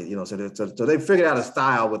pocket, so they figured out a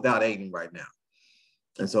style without Ayton right now.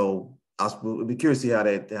 And so I'll be curious to see how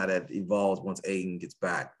that evolves once Ayton gets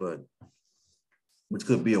back. But which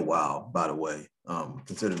could be a while, by the way,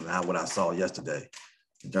 considering what I saw yesterday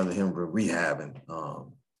in terms of him rehabbing.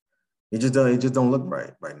 He just don't look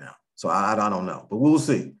right now. So I don't know, but we'll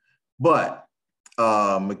see. But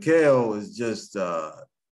Mikal is just,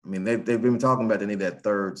 they've been talking about they need that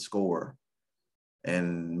third scorer,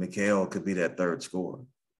 and Mikal could be that third scorer.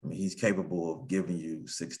 I mean, he's capable of giving you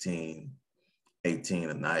 16, 18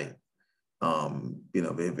 a night.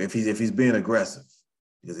 If he's being aggressive,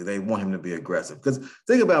 because they want him to be aggressive. Because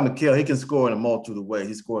think about Mikal, he can score in a multitude of ways.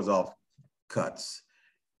 He scores off cuts.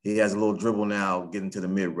 He has a little dribble now, getting to the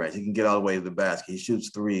mid-range. He can get all the way to the basket. He shoots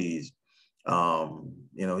threes.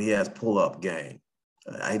 He has pull-up game.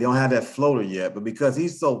 I don't have that floater yet, but because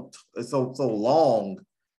he's so long,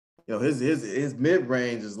 his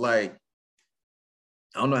mid-range is like,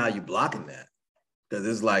 I don't know how you blocking that, because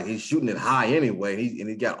it's like he's shooting it high anyway.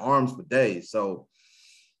 He got arms for days. So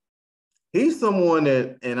he's someone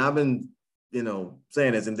that, and I've been,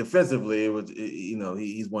 saying this, and defensively,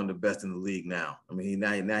 he's one of the best in the league now. I mean,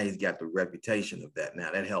 now he's got the reputation of that.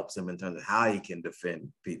 Now that helps him in terms of how he can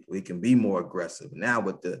defend people. He can be more aggressive. Now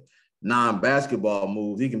with the non-basketball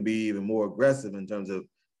moves, he can be even more aggressive in terms of,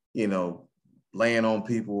 laying on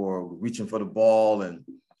people or reaching for the ball. And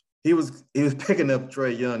he was picking up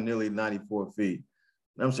Trae Young nearly 94 feet.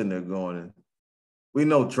 And I'm sitting there going, we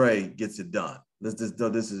know Trae gets it done. This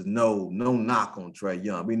is no knock on Trae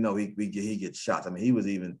Young. We know he gets shots. I mean, he was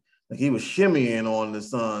shimmying on the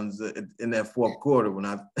Suns in that fourth quarter when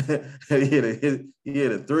he hit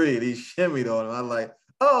a three and he shimmied on him. I'm like,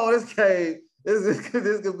 oh, this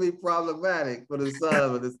could be problematic for the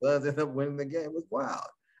Suns, but the Suns end up winning the game. It was wild.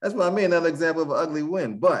 That's what I mean. Another example of an ugly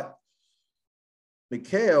win. But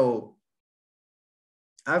Mikal,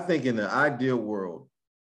 I think in the ideal world,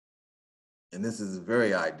 and this is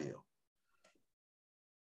very ideal,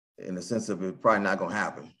 in the sense of it's probably not going to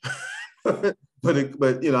happen. but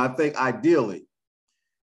I think ideally,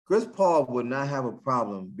 Chris Paul would not have a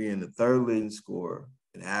problem being the third leading scorer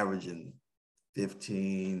and averaging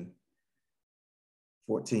 15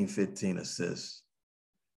 assists,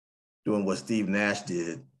 doing what Steve Nash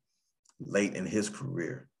did late in his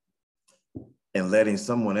career, and letting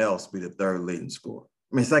someone else be the second leading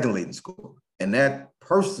scorer. And that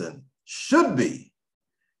person should be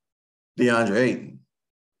DeAndre Ayton,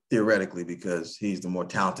 theoretically, because he's the more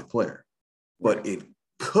talented player. But it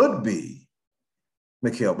could be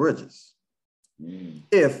Mikal Bridges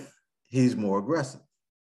if he's more aggressive,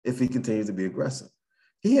 if he continues to be aggressive.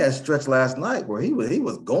 He had stretch last night where he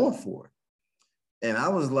was going for it. And I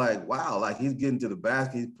was like, wow, like he's getting to the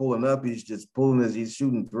basket, he's pulling up, he's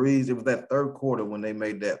shooting threes. It was that third quarter when they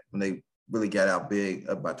really got out big,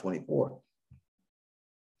 up by 24.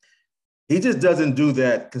 He just doesn't do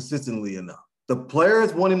that consistently enough. The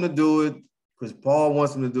players want him to do it. Chris Paul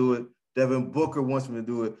wants him to do it. Devin Booker wants him to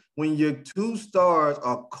do it. When your two stars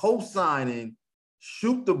are co-signing,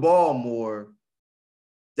 shoot the ball more,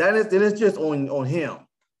 then it's just on him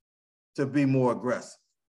to be more aggressive.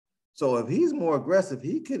 So if he's more aggressive,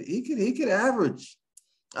 he could average.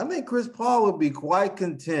 I think Chris Paul would be quite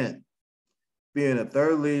content being a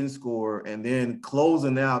third leading scorer and then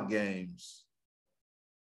closing out games,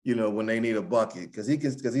 when they need a bucket, because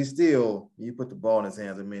he's still, you put the ball in his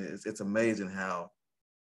hands. I mean, it's amazing how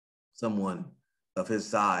someone of his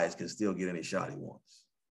size can still get any shot he wants.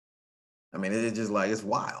 I mean, it's just like, it's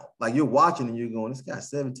wild. Like you're watching and you're going, this guy's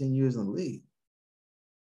 17 years in the league.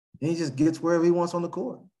 And he just gets wherever he wants on the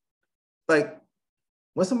court. Like,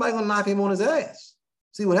 when's somebody gonna knock him on his ass?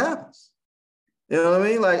 See what happens. You know what I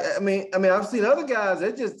mean? Like, I mean, I've seen other guys,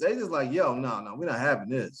 they just like, yo, no, we're not having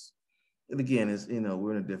this. And again, it's,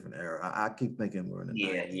 we're in a different era. I keep thinking we're in a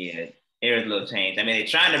 90s. Yeah. There's a little change. I mean, they're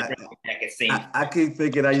trying to bring it back, it seems. I keep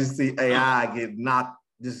thinking I used to see AI get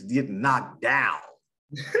knocked down.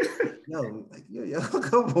 Yo,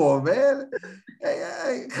 come on, man.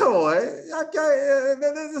 Hey, come on.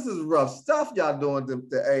 This is rough stuff y'all doing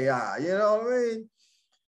to AI, you know what I mean?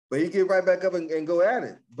 But he get right back up and go at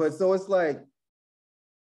it. But so it's like,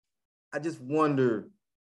 I just wonder,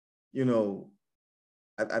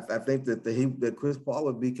 I think that Chris Paul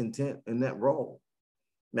would be content in that role.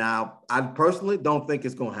 Now, I personally don't think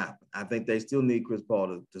it's going to happen. I think they still need Chris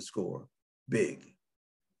Paul to score big.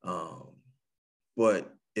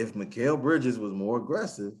 But if Mikal Bridges was more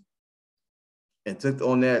aggressive and took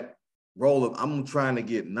on that role of, I'm trying to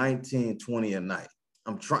get 19, 20 a night.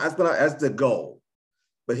 That's the goal.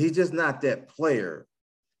 But he's just not that player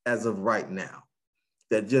as of right now.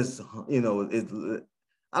 That just, I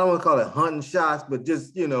don't want to call it hunting shots, but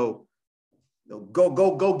just, go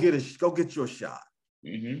get your shot.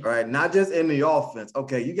 Mm-hmm. All right, not just in the offense.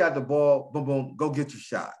 Okay, you got the ball, boom, boom, go get your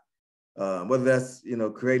shot. Whether that's,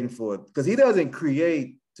 creating because he doesn't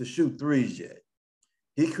create to shoot threes yet.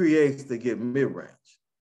 He creates to get mid-range.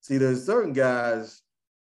 See, there's certain guys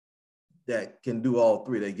that can do all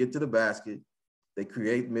three. They get to the basket, they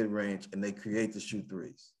create mid-range, and they create to shoot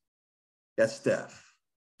threes. That's Steph.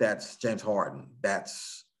 That's James Harden.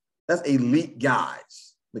 That's elite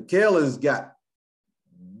guys. Mikal has got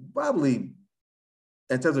probably,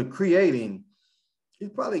 in terms of creating, he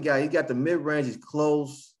got the mid-range, he's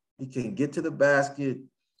close, he can get to the basket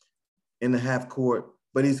in the half court,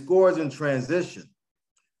 but he scores in transition,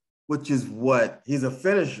 which is what, he's a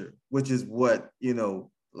finisher, which is what, a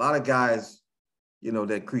lot of guys,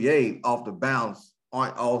 that create off the bounce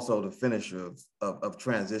aren't also the finisher of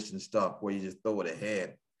transition stuff where you just throw it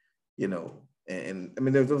ahead, and I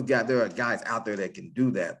mean, there are guys out there that can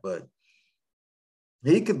do that, but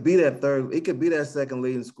he could be that second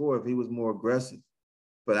leading scorer if he was more aggressive.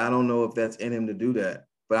 But I don't know if that's in him to do that.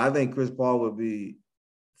 But I think Chris Paul would be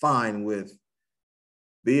fine with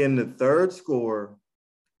being the third scorer,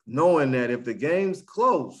 knowing that if the game's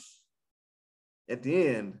close at the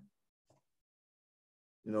end,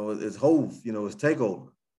 it's Hove, it's takeover,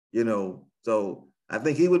 So I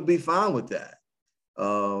think he would be fine with that.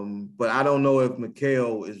 But I don't know if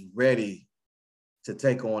Mikal is ready to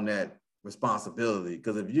take on that responsibility.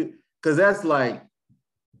 Because that's like,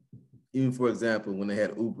 even for example, when they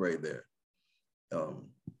had Oubre there,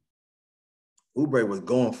 Oubre was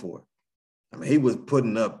going for it. I mean, he was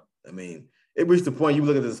putting up, it reached the point you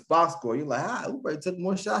look at the box score, you're like, Oubre took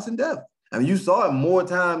more shots than Devin. I mean, you saw it more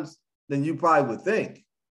times than you probably would think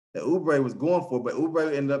that Oubre was going for, but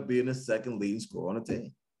Oubre ended up being the second leading scorer on the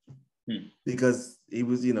team because he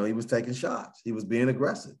was, he was taking shots. He was being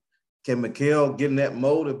aggressive. Can Mikal get in that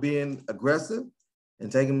mode of being aggressive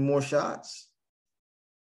and taking more shots?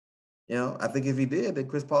 I think if he did, then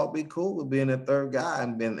Chris Paul would be cool with being that third guy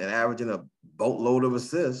and averaging a boatload of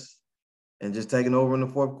assists and just taking over in the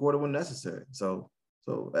fourth quarter when necessary. So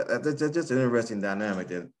that's just an interesting dynamic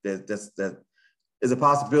that is a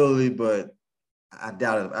possibility, but I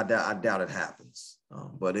doubt it. I doubt it happens.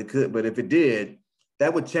 But it could. But if it did,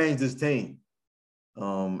 that would change this team in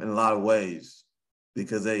a lot of ways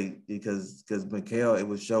because Mikal, it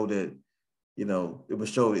would show that. It would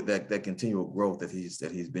show that continual growth that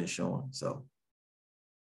he's been showing. So,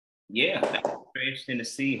 yeah, that's very interesting to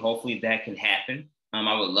see. Hopefully that can happen.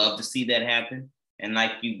 I would love to see that happen. And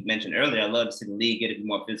like you mentioned earlier, I love to see the league get a bit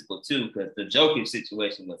more physical too, because the Jokic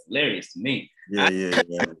situation was hilarious to me. Yeah.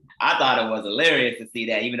 I thought it was hilarious to see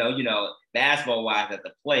that, even though, basketball-wise as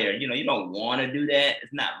a player, you don't want to do that.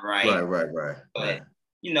 It's not right. Right. But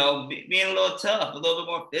being a little tough, a little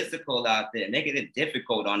bit more physical out there, making it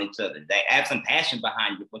difficult on each other. They have some passion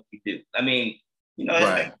behind you, what you do. I mean, it's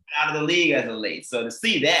out of the league as of late. So to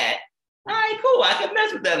see that, all right, cool. I can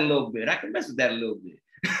mess with that a little bit. That was a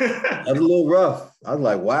little rough. I was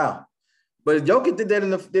like, wow. But Jokic did that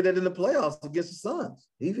in the playoffs against the Suns.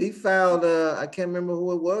 He found I can't remember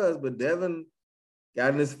who it was, but Devin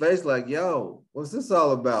got in his face like, yo, what's this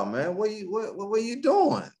all about, man? What are you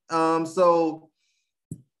doing? So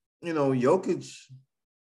Jokic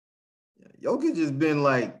has been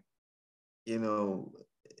like, it's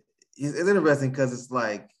interesting because it's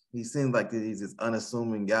like he seems like he's this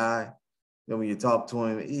unassuming guy. When you talk to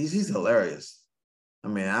him, he's hilarious. I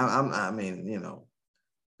mean,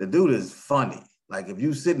 the dude is funny. Like if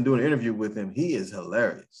you sit and do an interview with him, he is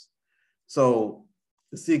hilarious. So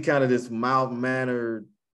to see kind of this mild-mannered,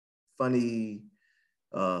 funny,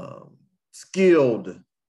 highly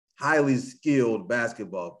skilled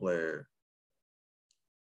basketball player,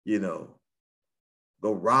 go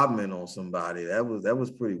Rodman on somebody, that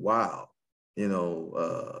was pretty wild,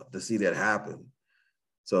 to see that happen.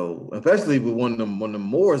 So especially with one of the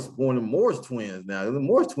Morris twins. Now the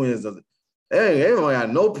Morris twins, everyone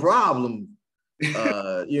got no problem,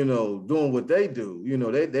 doing what they do.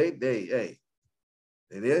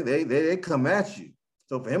 They come at you.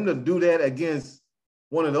 So for him to do that against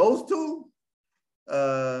one of those two,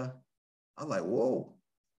 I'm like, whoa,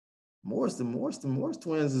 Morris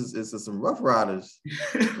twins is some rough riders,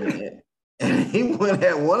 and he went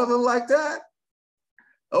at one of them like that.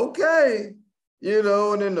 Okay.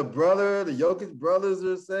 And then the Jokic brothers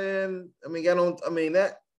are saying,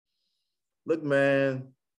 look, man,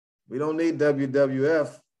 we don't need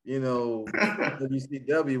WWF,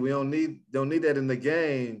 WCW. We don't need that in the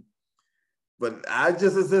game. But it's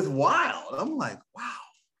just wild. I'm like, wow,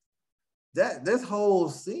 this whole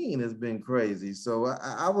scene has been crazy. So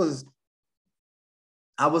I was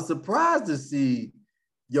surprised to see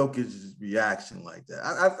Jokic's reaction like that.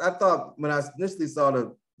 I thought when I initially saw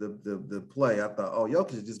the play, I thought, oh,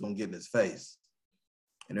 Jokic is just gonna get in his face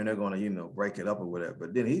and then they're going to, you know, break it up or whatever.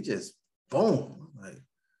 But then he just, boom, like,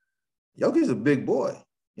 Jokic's a big boy.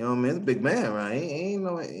 You know what I mean? He's a big man, right?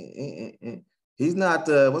 He's not,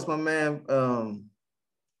 what's my man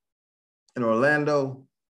in Orlando?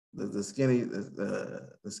 The skinny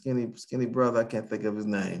brother, I can't think of his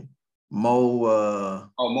name. Mo.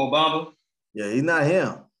 Mo Bamba? Yeah, he's not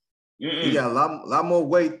him. Mm-mm. He got a lot more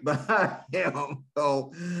weight behind him.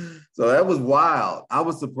 So that was wild. I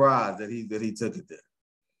was surprised that he took it there.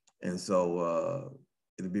 And so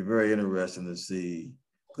it'd be very interesting to see.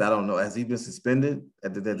 I don't know. Has he been suspended?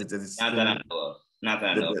 Not that I know of. Not that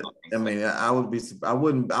I know of. I mean, I would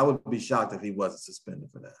be shocked if he wasn't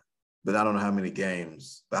suspended for that. But I don't know how many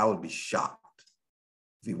games. But I would be shocked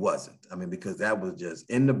if he wasn't. I mean, because that was just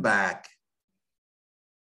in the back.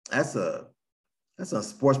 That's a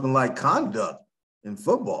sportsmanlike conduct in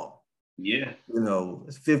football. Yeah. You know,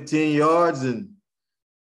 it's 15 yards and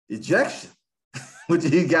ejection, which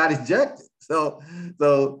he got ejected. So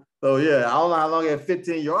yeah, I don't know how long that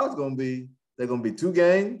 15 yards going to be. They're going to be 2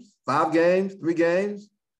 games, 5 games, 3 games.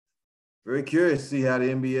 Very curious to see how the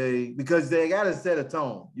NBA, because they got to set a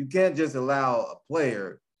tone. You can't just allow a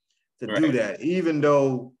player to do that, even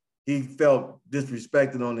though he felt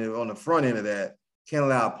disrespected on the front end of that. Can't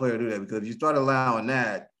allow a player to do that, because if you start allowing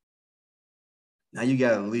that, now you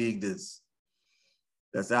got a league that's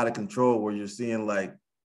out of control, where you're seeing like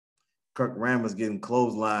Kirk Rambis getting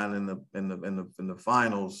clothesline in the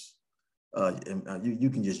finals. You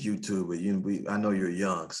can just YouTube it. I know you're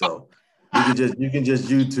young, so you can just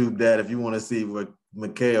YouTube that if you want to see what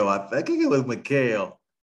McHale. I think it was McHale.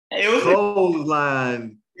 Hey, it was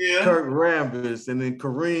clothesline. Yeah. Kirk Rambis, and then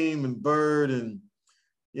Kareem and Bird and,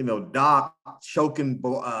 you know, Doc choking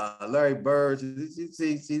Larry Bird.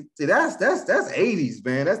 See, that's 80s,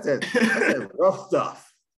 man. That's that rough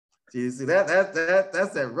stuff. See, that's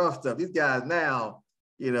that rough stuff. These guys now,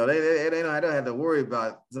 you know, they don't have to worry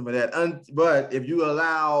about some of that. But if you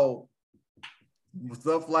allow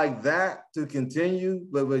stuff like that to continue,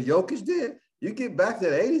 but what Jokic did, you get back to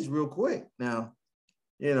the 80s real quick. Now,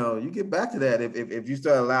 you know, you get back to that if you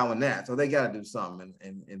start allowing that. So they got to do something,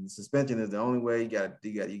 and suspension is the only way. You got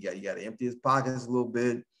to empty his pockets a little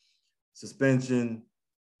bit. Suspension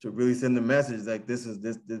to really send the message like this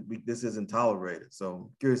isn't tolerated. So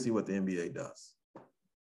I'm curious to see what the NBA does.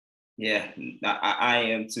 Yeah, I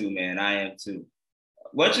am too, man. I am too.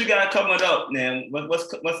 What you got coming up, man?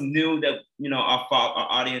 What's new that, you know, our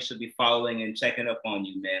audience should be following and checking up on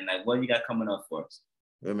you, man? Like, what you got coming up for us?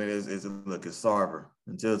 I mean, it's Sarver.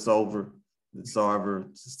 Until it's over, it's Sarver.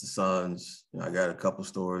 It's the Suns. You know, I got a couple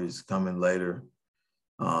stories coming later,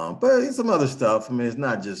 but it's some other stuff. I mean, it's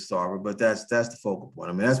not just Sarver, but that's the focal point.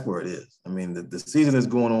 I mean, that's where it is. I mean, the season is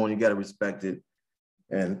going on. You got to respect it,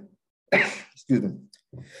 and excuse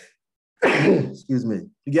me,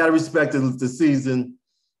 you got to respect the season.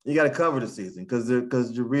 You got to cover the season because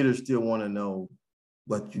your readers still want to know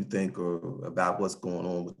what you think or about what's going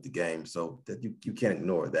on with the game, so that you can't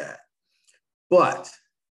ignore that. But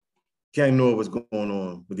can't ignore what's going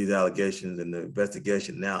on with these allegations and the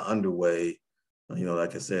investigation now underway. You know,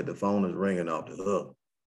 like I said, the phone is ringing off the hook.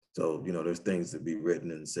 So, you know, there's things to be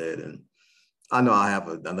written and said. And I know I have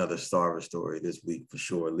another Sarver story this week for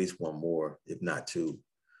sure, at least one more, if not 2.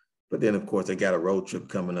 But then, of course, they got a road trip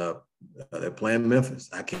coming up. They're playing Memphis.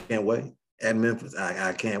 I can't wait. At Memphis,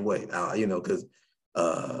 I can't wait. You know, because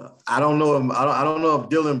I don't know if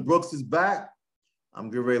Dylan Brooks is back. I'm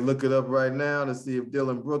getting ready to look it up right now to see if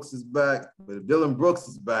Dylan Brooks is back. But if Dylan Brooks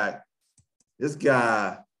is back, this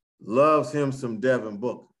guy loves him some Devin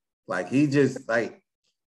Booker. Like he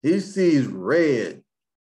sees red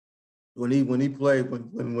when he plays against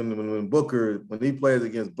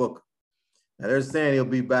Booker. Now they're saying he'll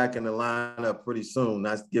be back in the lineup pretty soon.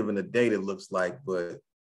 Not given the date it looks like, but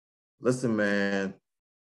listen, man.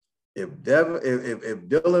 If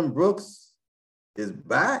Dylan Brooks is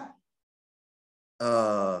back,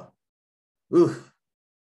 I'm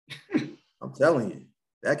telling you,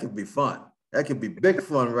 that could be fun. That could be big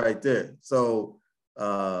fun right there. So, you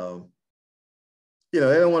know,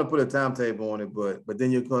 they don't want to put a timetable on it, but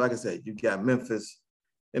then like I said, you got Memphis,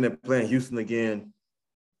 and they're playing Houston again.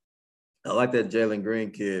 I like that Jalen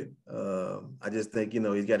Green kid. I just think, you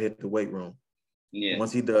know, he's got to hit the weight room. Yeah.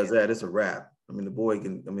 Once he does that, it's a wrap. I mean, the boy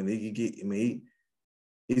can. I mean,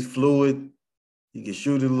 he's fluid. He can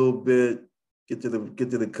shoot it a little bit. Get to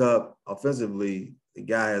the cup. Offensively, the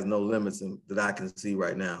guy has no limits that I can see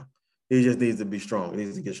right now. He just needs to be strong. He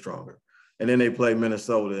needs to get stronger. And then they play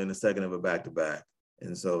Minnesota in the second of a back-to-back.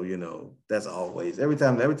 And so, you know, that's always every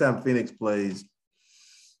time Phoenix plays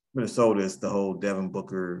Minnesota, it's the whole Devin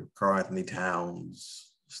Booker, Karl Anthony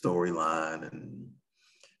Towns storyline, and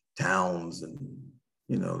Towns, and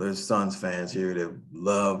there's Suns fans here that would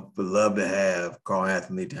love to have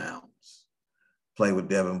Karl-Anthony Towns play with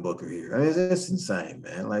Devin Booker here. I mean, it's insane,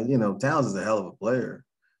 man. Like, Towns is a hell of a player.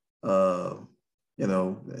 But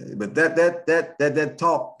that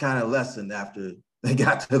talk kind of lessened after they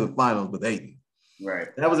got to the finals with Ayton.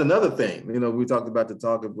 Right. That was another thing. We talked about the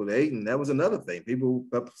talk with Ayton. That was another thing.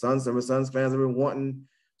 Suns fans have been wanting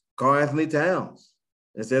Karl-Anthony Towns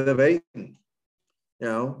instead of Ayton.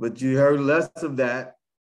 But you heard less of that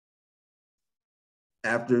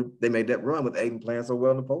after they made that run with Ayton playing so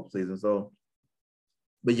well in the postseason. So,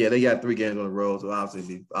 but yeah, they got 3 games on the road. So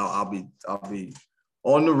obviously, I'll be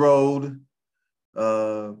on the road.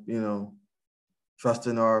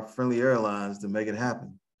 Trusting our friendly airlines to make it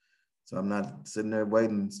happen. So I'm not sitting there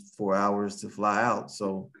waiting 4 hours to fly out.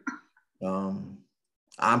 So I'm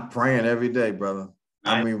praying every day, brother.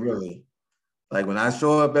 I mean, really. Like when I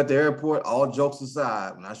show up at the airport, all jokes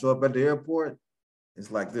aside, when I show up at the airport,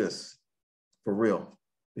 it's like this, for real.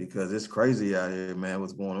 Because it's crazy out here, man,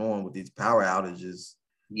 what's going on with these power outages.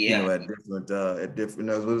 Yeah. At different,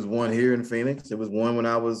 there was one here in Phoenix. There was one when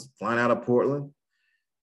I was flying out of Portland.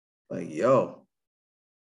 Like, yo,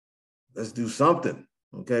 let's do something,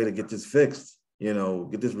 okay, to get this fixed,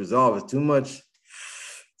 get this resolved. It's too much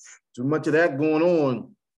of that going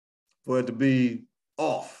on for it to be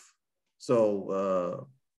off. So,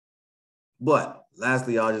 but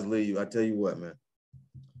lastly, I'll just leave you. I tell you what, man.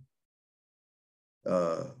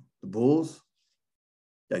 The Bulls,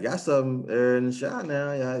 I got something there in the shot now.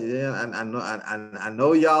 I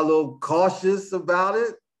know y'all a little cautious about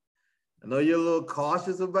it. I know you're a little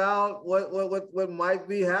cautious about what might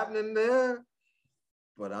be happening there.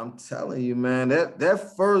 But I'm telling you, man,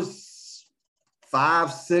 that first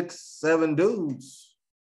 5, 6, 7 dudes,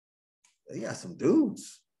 they got some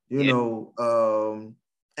dudes, and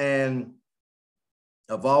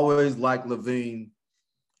I've always liked LaVine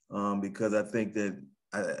because I think that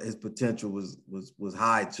his potential was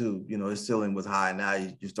high too. His ceiling was high. Now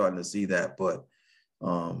you're starting to see that, but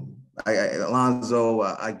Alonzo,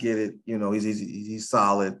 I get it. He's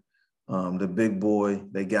solid. The big boy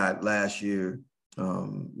they got last year,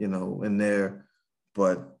 in there.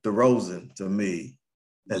 But DeRozan, to me,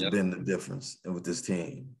 has been the difference with this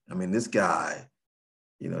team. I mean, this guy,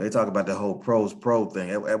 they talk about the whole pros pro thing.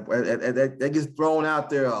 That gets thrown out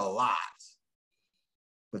there a lot.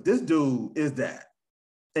 But this dude is that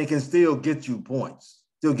and can still get you points,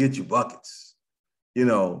 still get you buckets, and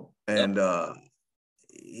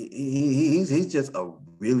he's just a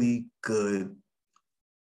really good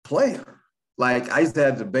player. Like, I used to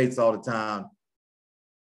have debates all the time,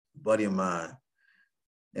 a buddy of mine,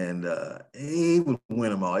 and he would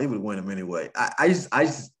win them all. He would win them anyway.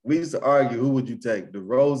 We used to argue, who would you take,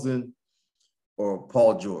 DeRozan or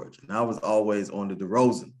Paul George? And I was always on the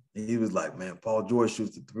DeRozan. And he was like, man, Paul George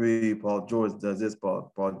shoots the 3, Paul George does this,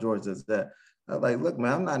 Paul George does that. I was like, look,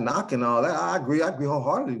 man, I'm not knocking all that. I agree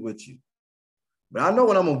wholeheartedly with you. But I know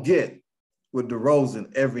what I'm going to get with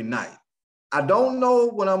DeRozan every night. I don't know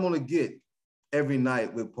what I'm going to get every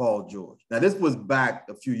night with Paul George. Now, this was back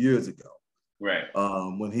a few years ago. Right.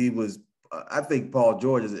 When he was, I think Paul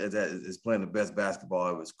George is playing the best basketball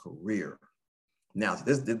of his career. Now,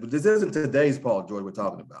 this isn't today's Paul George we're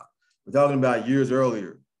talking about. We're talking about years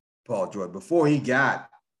earlier Paul George, before he got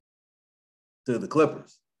to the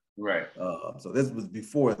Clippers. Right. So this was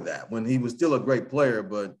before that, when he was still a great player,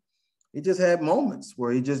 but he just had moments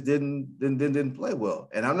where he just didn't play well.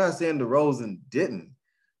 And I'm not saying DeRozan didn't,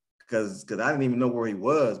 because I didn't even know where he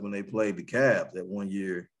was when they played the Cavs that one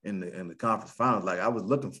year in the conference finals. Like, I was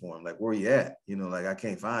looking for him, like, where he at? Like, I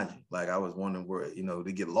can't find you. Like, I was wondering where,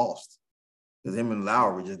 they get lost, because him and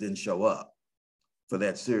Lowry just didn't show up for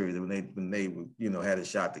that series when they had a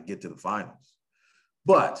shot to get to the finals.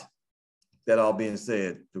 But that all being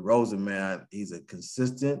said, DeRozan, man, he's a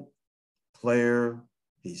consistent player.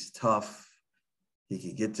 He's tough. He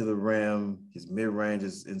can get to the rim. His mid-range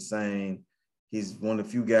is insane. He's one of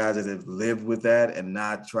the few guys that have lived with that and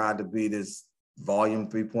not tried to be this volume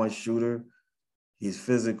 3-point shooter. He's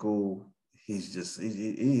physical. He's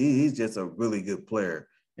just a really good player.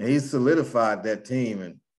 And he's solidified that team.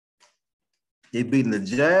 And they've beaten the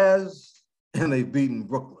Jazz and they've beaten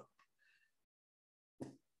Brooklyn.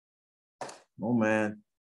 Oh, man.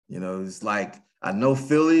 It's like, I know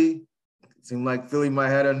Philly. It seemed like Philly might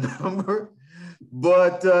have a number,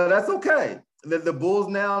 but that's okay. The Bulls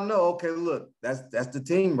now know, okay, look, that's the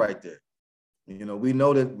team right there. We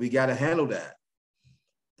know that we got to handle that.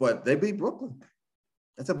 But they beat Brooklyn.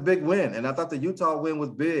 That's a big win. And I thought the Utah win was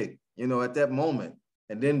big, at that moment.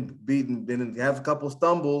 And then then have a couple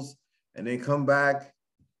stumbles and then come back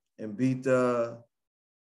and beat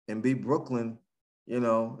and beat Brooklyn,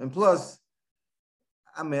 and plus,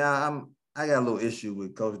 I mean, I got a little issue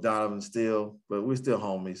with Coach Donovan still, but we're still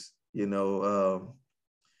homies,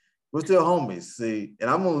 we're still homies. See, and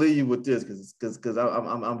I'm gonna leave you with this because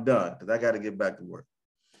I'm done because I got to get back to work.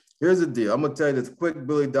 Here's the deal. I'm gonna tell you this quick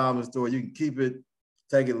Billy Donovan story. You can keep it,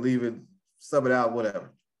 take it, leave it, sub it out,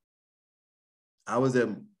 whatever. I'm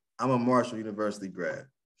a Marshall University grad.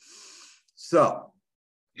 So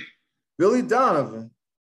Billy Donovan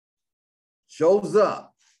shows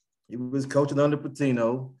up. He was coaching under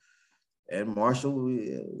Pitino, and Marshall,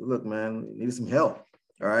 look, man, needed some help.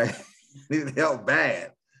 All right, needed help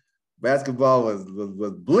bad. Basketball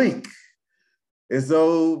was bleak, and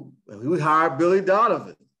so we hired Billy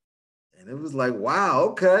Donovan, and it was like, wow,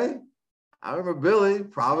 okay. I remember Billy,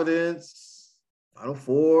 Providence, Final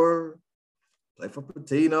Four, played for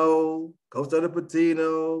Pitino, coached under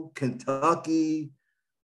Pitino, Kentucky.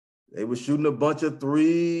 They were shooting a bunch of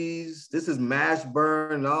threes. This is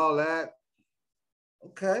Mashburn and all that.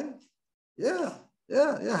 Okay, yeah,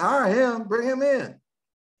 hire him, bring him in.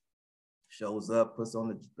 Shows up, puts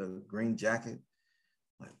on the green jacket.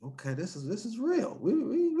 Like, okay, this is real.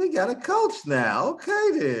 We got a coach now.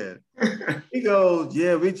 Okay, then. He goes,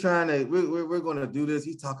 yeah, we're going to do this.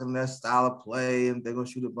 He's talking that style of play, and they're going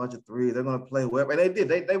to shoot a bunch of threes. They're going to play whatever. And they did.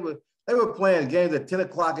 They were playing games at 10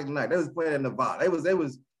 o'clock at night. They was playing in Nevada. They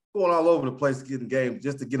was going all over the place getting games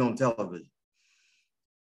just to get on television.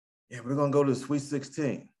 Yeah, we're going to go to the Sweet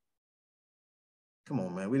 16. Come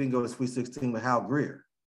on, man. We didn't go to Sweet 16 with Hal Greer.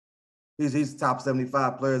 He's top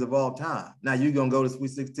 75 players of all time. Now you're going to go to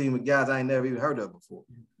Sweet 16 with guys I ain't never even heard of before.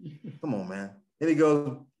 Come on, man. Then he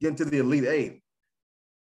goes, get into the Elite Eight.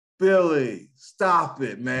 Billy, stop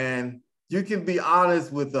it, man. You can be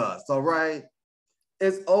honest with us, all right?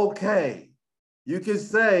 It's okay. You can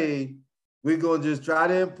say, we're going to just try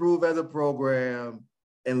to improve as a program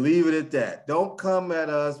and leave it at that. Don't come at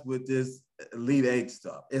us with this Elite Eight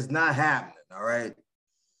stuff. It's not happening, all right?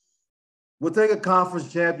 We'll take a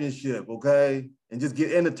conference championship, okay, and just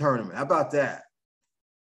get in the tournament. How about that?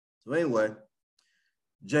 So anyway,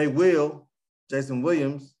 Jason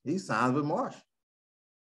Williams, he signs with Marshall,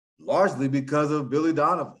 largely because of Billy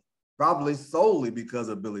Donovan, probably solely because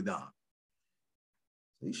of Billy Donovan.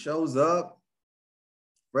 He shows up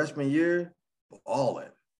freshman year, balling.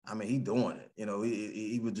 I mean, he doing it.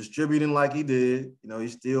 He was distributing like he did. He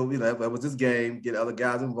still, that was his game, get other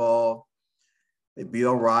guys involved. They beat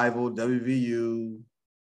our rival, WVU.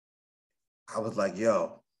 I was like,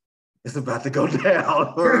 yo, it's about to go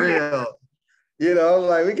down for real. We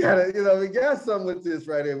got something with this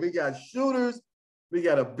right here. We got shooters, we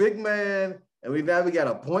got a big man, and we got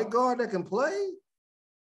a point guard that can play.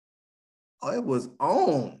 Oh, it was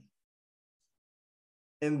on.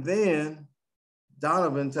 And then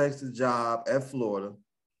Donovan takes the job at Florida.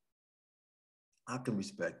 I can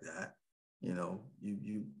respect that. You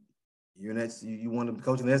want to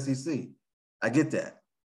coach in the SEC. I get that.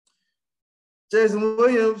 Jason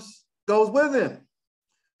Williams goes with him.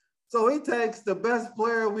 So he takes the best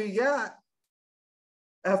player we got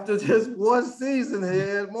after just one season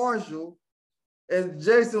here at Marshall. And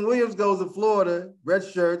Jason Williams goes to Florida, red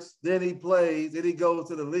shirts, then he plays, then he goes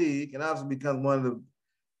to the league, and obviously becomes one of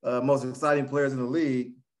the most exciting players in the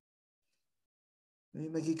league.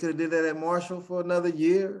 You think he could have did that at Marshall for another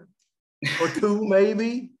year or two,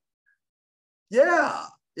 maybe? Yeah,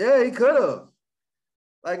 he could have.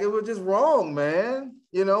 It was just wrong, man.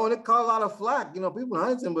 And it caught a lot of flack. People in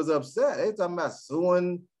Huntington was upset. They talking about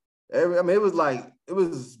suing. It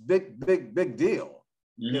was big deal.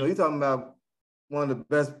 Mm-hmm. You talking about one of the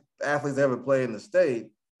best athletes ever played in the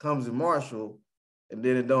state comes to Marshall, and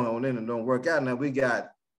then it don't work out. Now we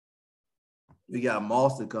got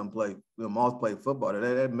Moss to come play. Moss played football.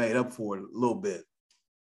 That made up for it a little bit.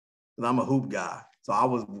 And I'm a hoop guy. So I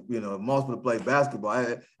was, if Moss would have played basketball,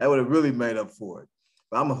 that would have really made up for it.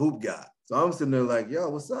 But I'm a hoop guy. So I'm sitting there like, yo,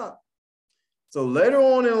 what's up? So later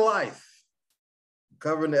on in life,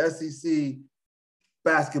 covering the SEC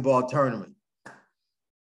basketball tournament,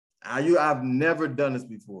 I've never done this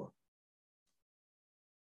before.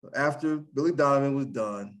 So after Billy Donovan was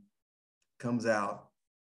done, comes out,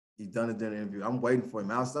 he's done his dinner interview. I'm waiting for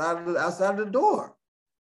him outside of the door.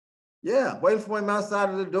 Yeah, waiting for him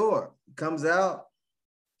outside of the door. He comes out.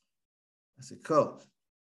 I said, Coach,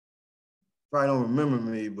 probably don't remember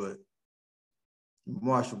me, but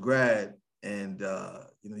Marshall grad, and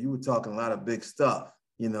you were talking a lot of big stuff,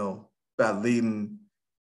 about leading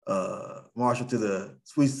Marshall to the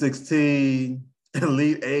Sweet 16,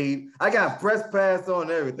 Elite 8. I got press pass on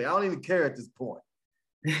everything. I don't even care at this point.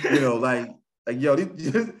 Yo,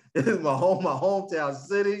 this is my hometown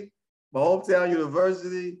city. my hometown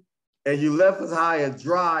university, and you left us high and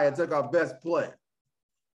dry and took our best player.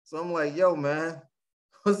 So I'm like, yo, man,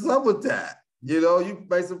 what's up with that? You know, you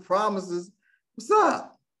made some promises. What's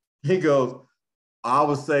up? He goes, I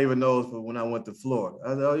was saving those for when I went to Florida. I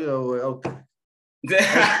said, oh, you know, okay.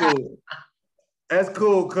 That's cool. That's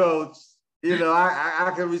cool, coach. You know,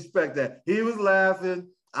 I can respect that. He was laughing.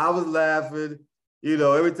 I was laughing. You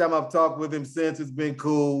know, every time I've talked with him since, it's been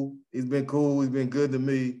cool. He's been cool. He's been good to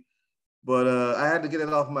me. But I had to get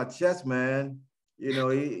it off my chest, man. You know,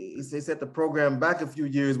 he set the program back a few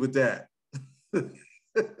years with that.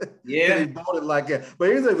 Yeah. He bought it like that.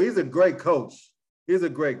 But he's a great coach. He's a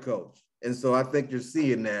great coach. And so I think you're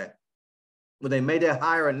seeing that. When they made that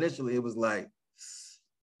hire initially, it was like,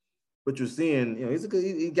 but you're seeing, you know,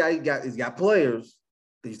 he's got players.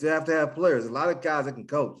 You still have to have players. A lot of guys that can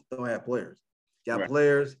coach don't have players. Got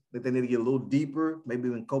players that they need to get a little deeper. Maybe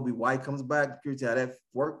when Kobe White comes back, curious how that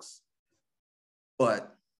works.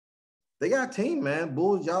 But they got a team, man.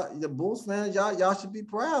 Bulls, y'all, the Bulls fans, y'all should be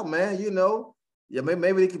proud, man. You know, yeah,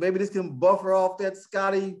 maybe this can buffer off that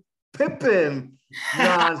Scottie Pippen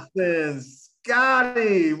nonsense.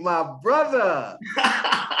 Scottie, my brother.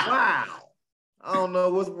 Wow. I don't know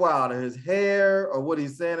what's wilder, his hair or what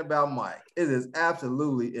he's saying about Mike. It is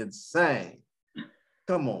absolutely insane.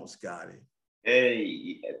 Come on, Scottie.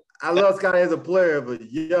 Hey. I love Scottie as a player, but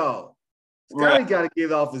yo, Scottie got to get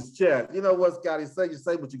it off his chest. You know what, Scottie? You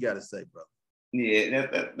say what you got to say, bro. Yeah,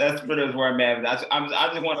 that's pretty much where I'm at. I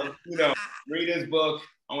just want to, you know, read his book.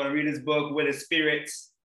 I want to read his book with his spirits,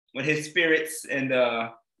 and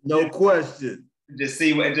no question. Just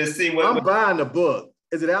see what. I'm buying the book.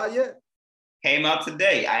 Is it out yet? Came out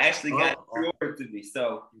today. I actually got it pre-ordered to me,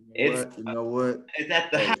 so you know what? It's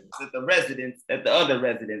at the house, at the other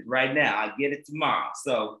residence right now. I get it tomorrow.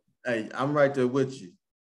 So hey, I'm right there with you.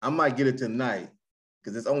 I might get it tonight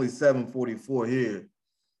because it's only 7:44 here.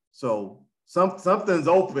 So something's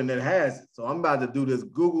open that has it. So I'm about to do this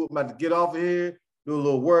Google. I'm about to get off of here, do a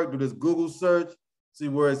little work, do this Google search, see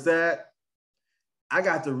where it's at. I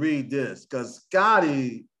got to read this because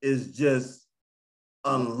Scottie is just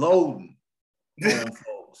unloading on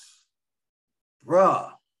folks.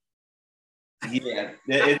 Bruh. Yeah.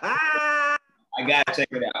 I gotta check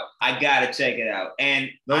it out. And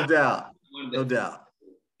no doubt.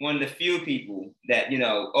 One of the few people that, you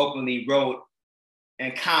know, openly wrote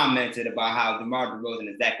and commented about how DeMar DeRozan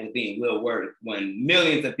and Zach LaVine will work when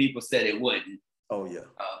millions of people said it wouldn't. Oh yeah.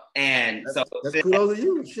 That's kudos to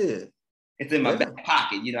you. Shit. It's in my back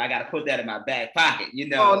pocket. You know, I got to put that in my back pocket, you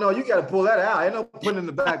know. Oh, no, you got to pull that out. Ain't no putting in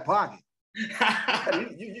the back pocket.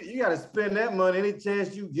 you got to spend that money any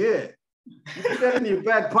chance you get. You put that in your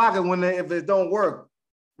back pocket if it don't work.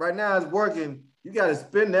 Right now it's working. You got to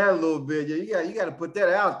spend that a little bit. Yeah, you got to put that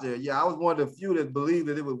out there. Yeah, I was one of the few that believed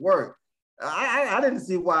that it would work. I didn't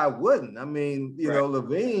see why it wouldn't. I mean, you know,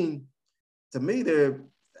 LaVine, to me,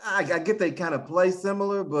 I get they kind of play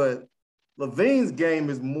similar, but LaVine's game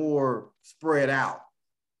is more spread out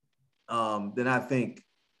than I think.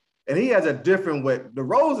 And he has a different way.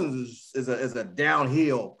 DeRozan is a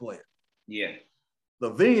downhill player. Yeah.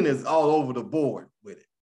 LaVine is all over the board with it.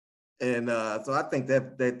 And so I think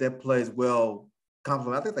that plays well.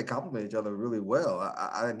 I think they complement each other really well.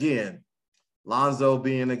 Again, Lonzo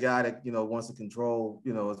being a guy that, you know, wants to control,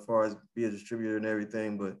 you know, as far as be a distributor and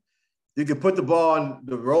everything. But you can put the ball in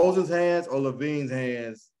DeRozan's hands or LaVine's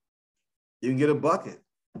hands. You can get a bucket.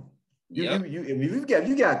 If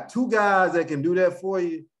you got two guys that can do that for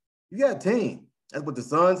you, you got a team. That's what the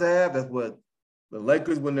Suns have. That's what the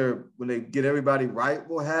Lakers, when they get everybody right,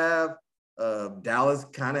 will have. Dallas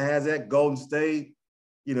kind of has that. Golden State,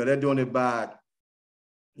 you know, they're doing it by,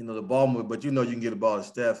 you know, the ball move, but you know you can get the ball to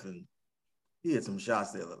Steph, and he had some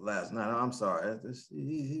shots there last night. I'm sorry.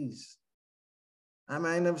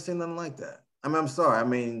 I ain't never seen nothing like that. I'm sorry. I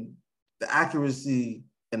mean, the accuracy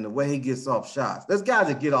and the way he gets off shots. There's guys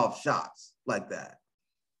that get off shots like that.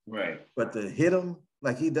 Right. But to hit him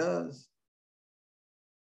like he does,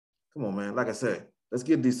 come on, man. Like I said, let's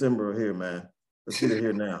get December here, man. Let's get it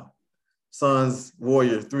here now. Suns,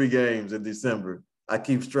 Warriors, 3 games in December. I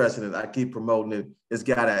keep stressing it. I keep promoting it.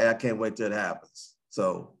 I can't wait till it happens.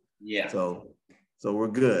 So, yeah. So we're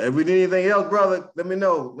good. If we need anything else, brother, let me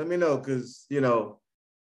know. Because, you know,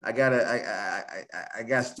 I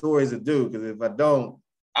got stories to do. Because if I don't,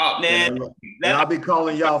 then I'll be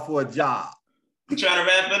calling y'all for a job. We trying to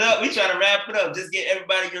wrap it up. Just get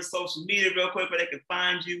everybody your social media real quick where they can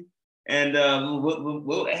find you. And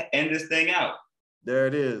we'll end this thing out. There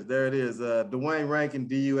it is. Dwayne Rankin,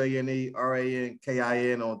 DUANE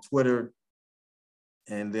RANKIN on Twitter.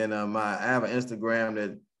 And then I have an Instagram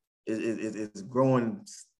that it's growing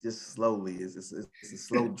just slowly. It's a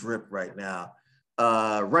slow drip right now.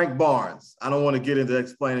 Rank Barnes. I don't want to get into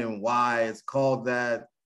explaining why it's called that.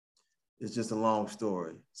 It's just a long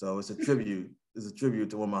story. So it's a tribute. It's a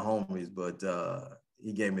tribute to one of my homies, but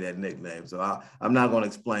he gave me that nickname. So I'm not going to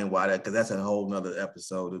explain why that, because that's a whole nother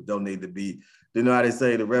episode. It don't need to be. You know how they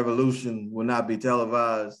say the revolution will not be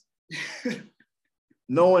televised?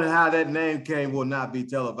 Knowing how that name came will not be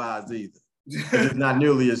televised either. It's not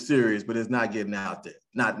nearly as serious, but it's not getting out there.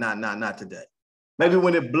 Not today. Maybe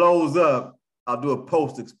when it blows up, I'll do a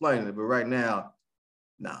post explaining it. But right now,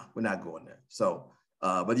 nah, we're not going there. So,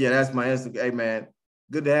 but yeah, that's my Instagram. Hey man,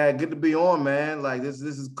 good to be on, man. Like this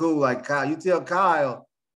is cool. Like Kyle, you tell Kyle,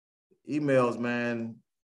 emails, man.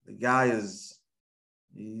 The guy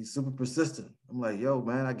he's super persistent. I'm like, yo,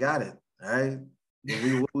 man, I got it. All right,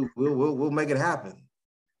 we'll make it happen.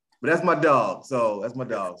 But that's my dog. So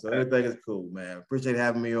everything is cool, man. Appreciate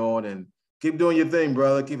having me on, and keep doing your thing,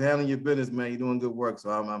 brother. Keep handling your business, man. You're doing good work.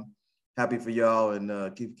 So I'm happy for y'all,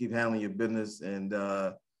 and keep handling your business. And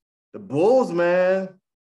the Bulls, man.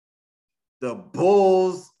 The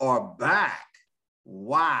Bulls are back.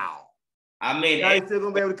 Wow. I mean, Scotty still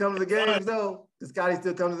gonna be able to come to the games, though. Does Scotty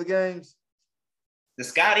still come to the games? The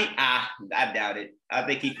Scotty, I doubt it. I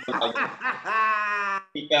think he fell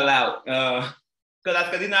out.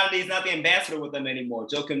 Because he's not the ambassador with them anymore.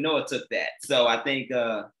 Joakim Noah took that. So I think.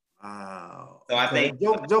 Wow. So I think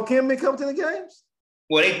Joakim may come to the games.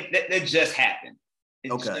 Well, it just happened.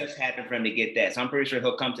 It just happened for him to get that. So I'm pretty sure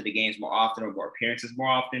he'll come to the games more often, or more appearances more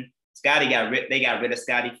often. Scotty they got rid of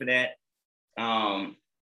Scotty for that.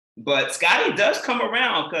 But Scotty does come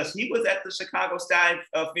around because he was at the Chicago Sky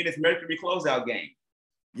Phoenix Mercury closeout game.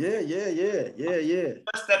 Yeah.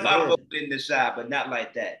 Step out a little bit in the shot, but not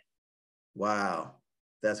like that. Wow.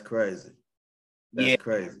 That's crazy. That's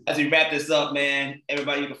crazy. As we wrap this up, man,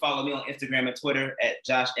 everybody, you can follow me on Instagram and Twitter at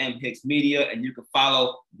Josh M. Hicks Media, and you can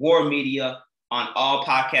follow War Media on all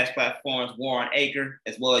podcast platforms, War on Acre,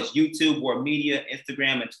 as well as YouTube, War Media,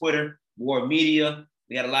 Instagram, and Twitter, War Media.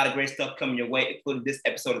 We got a lot of great stuff coming your way, including this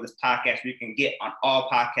episode of this podcast you can get on all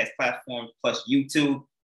podcast platforms plus YouTube.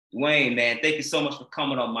 Dwayne, man, thank you so much for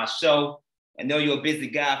coming on my show. I know you're a busy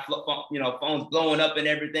guy, phones blowing up and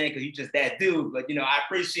everything because you're just that dude. But, I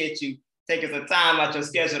appreciate you taking some time out your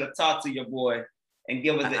schedule to talk to your boy and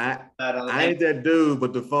give us I ain't that dude,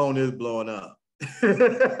 but the phone is blowing up.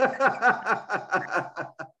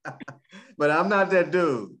 But I'm not that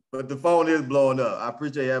dude, but the phone is blowing up. I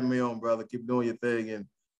appreciate you having me on, brother. Keep doing your thing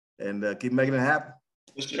and keep making it happen.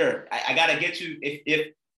 For sure. I got to get you.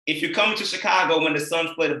 If you're coming to Chicago when the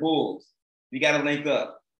Suns play the Bulls, you got to link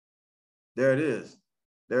up. There it is.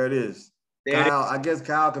 Kyle, I guess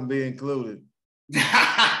Kyle can be included.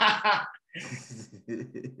 I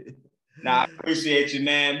appreciate you,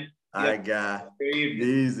 man. All right, guy. Be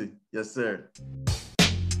easy. Yes, sir.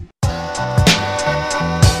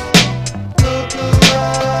 Look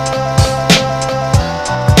around.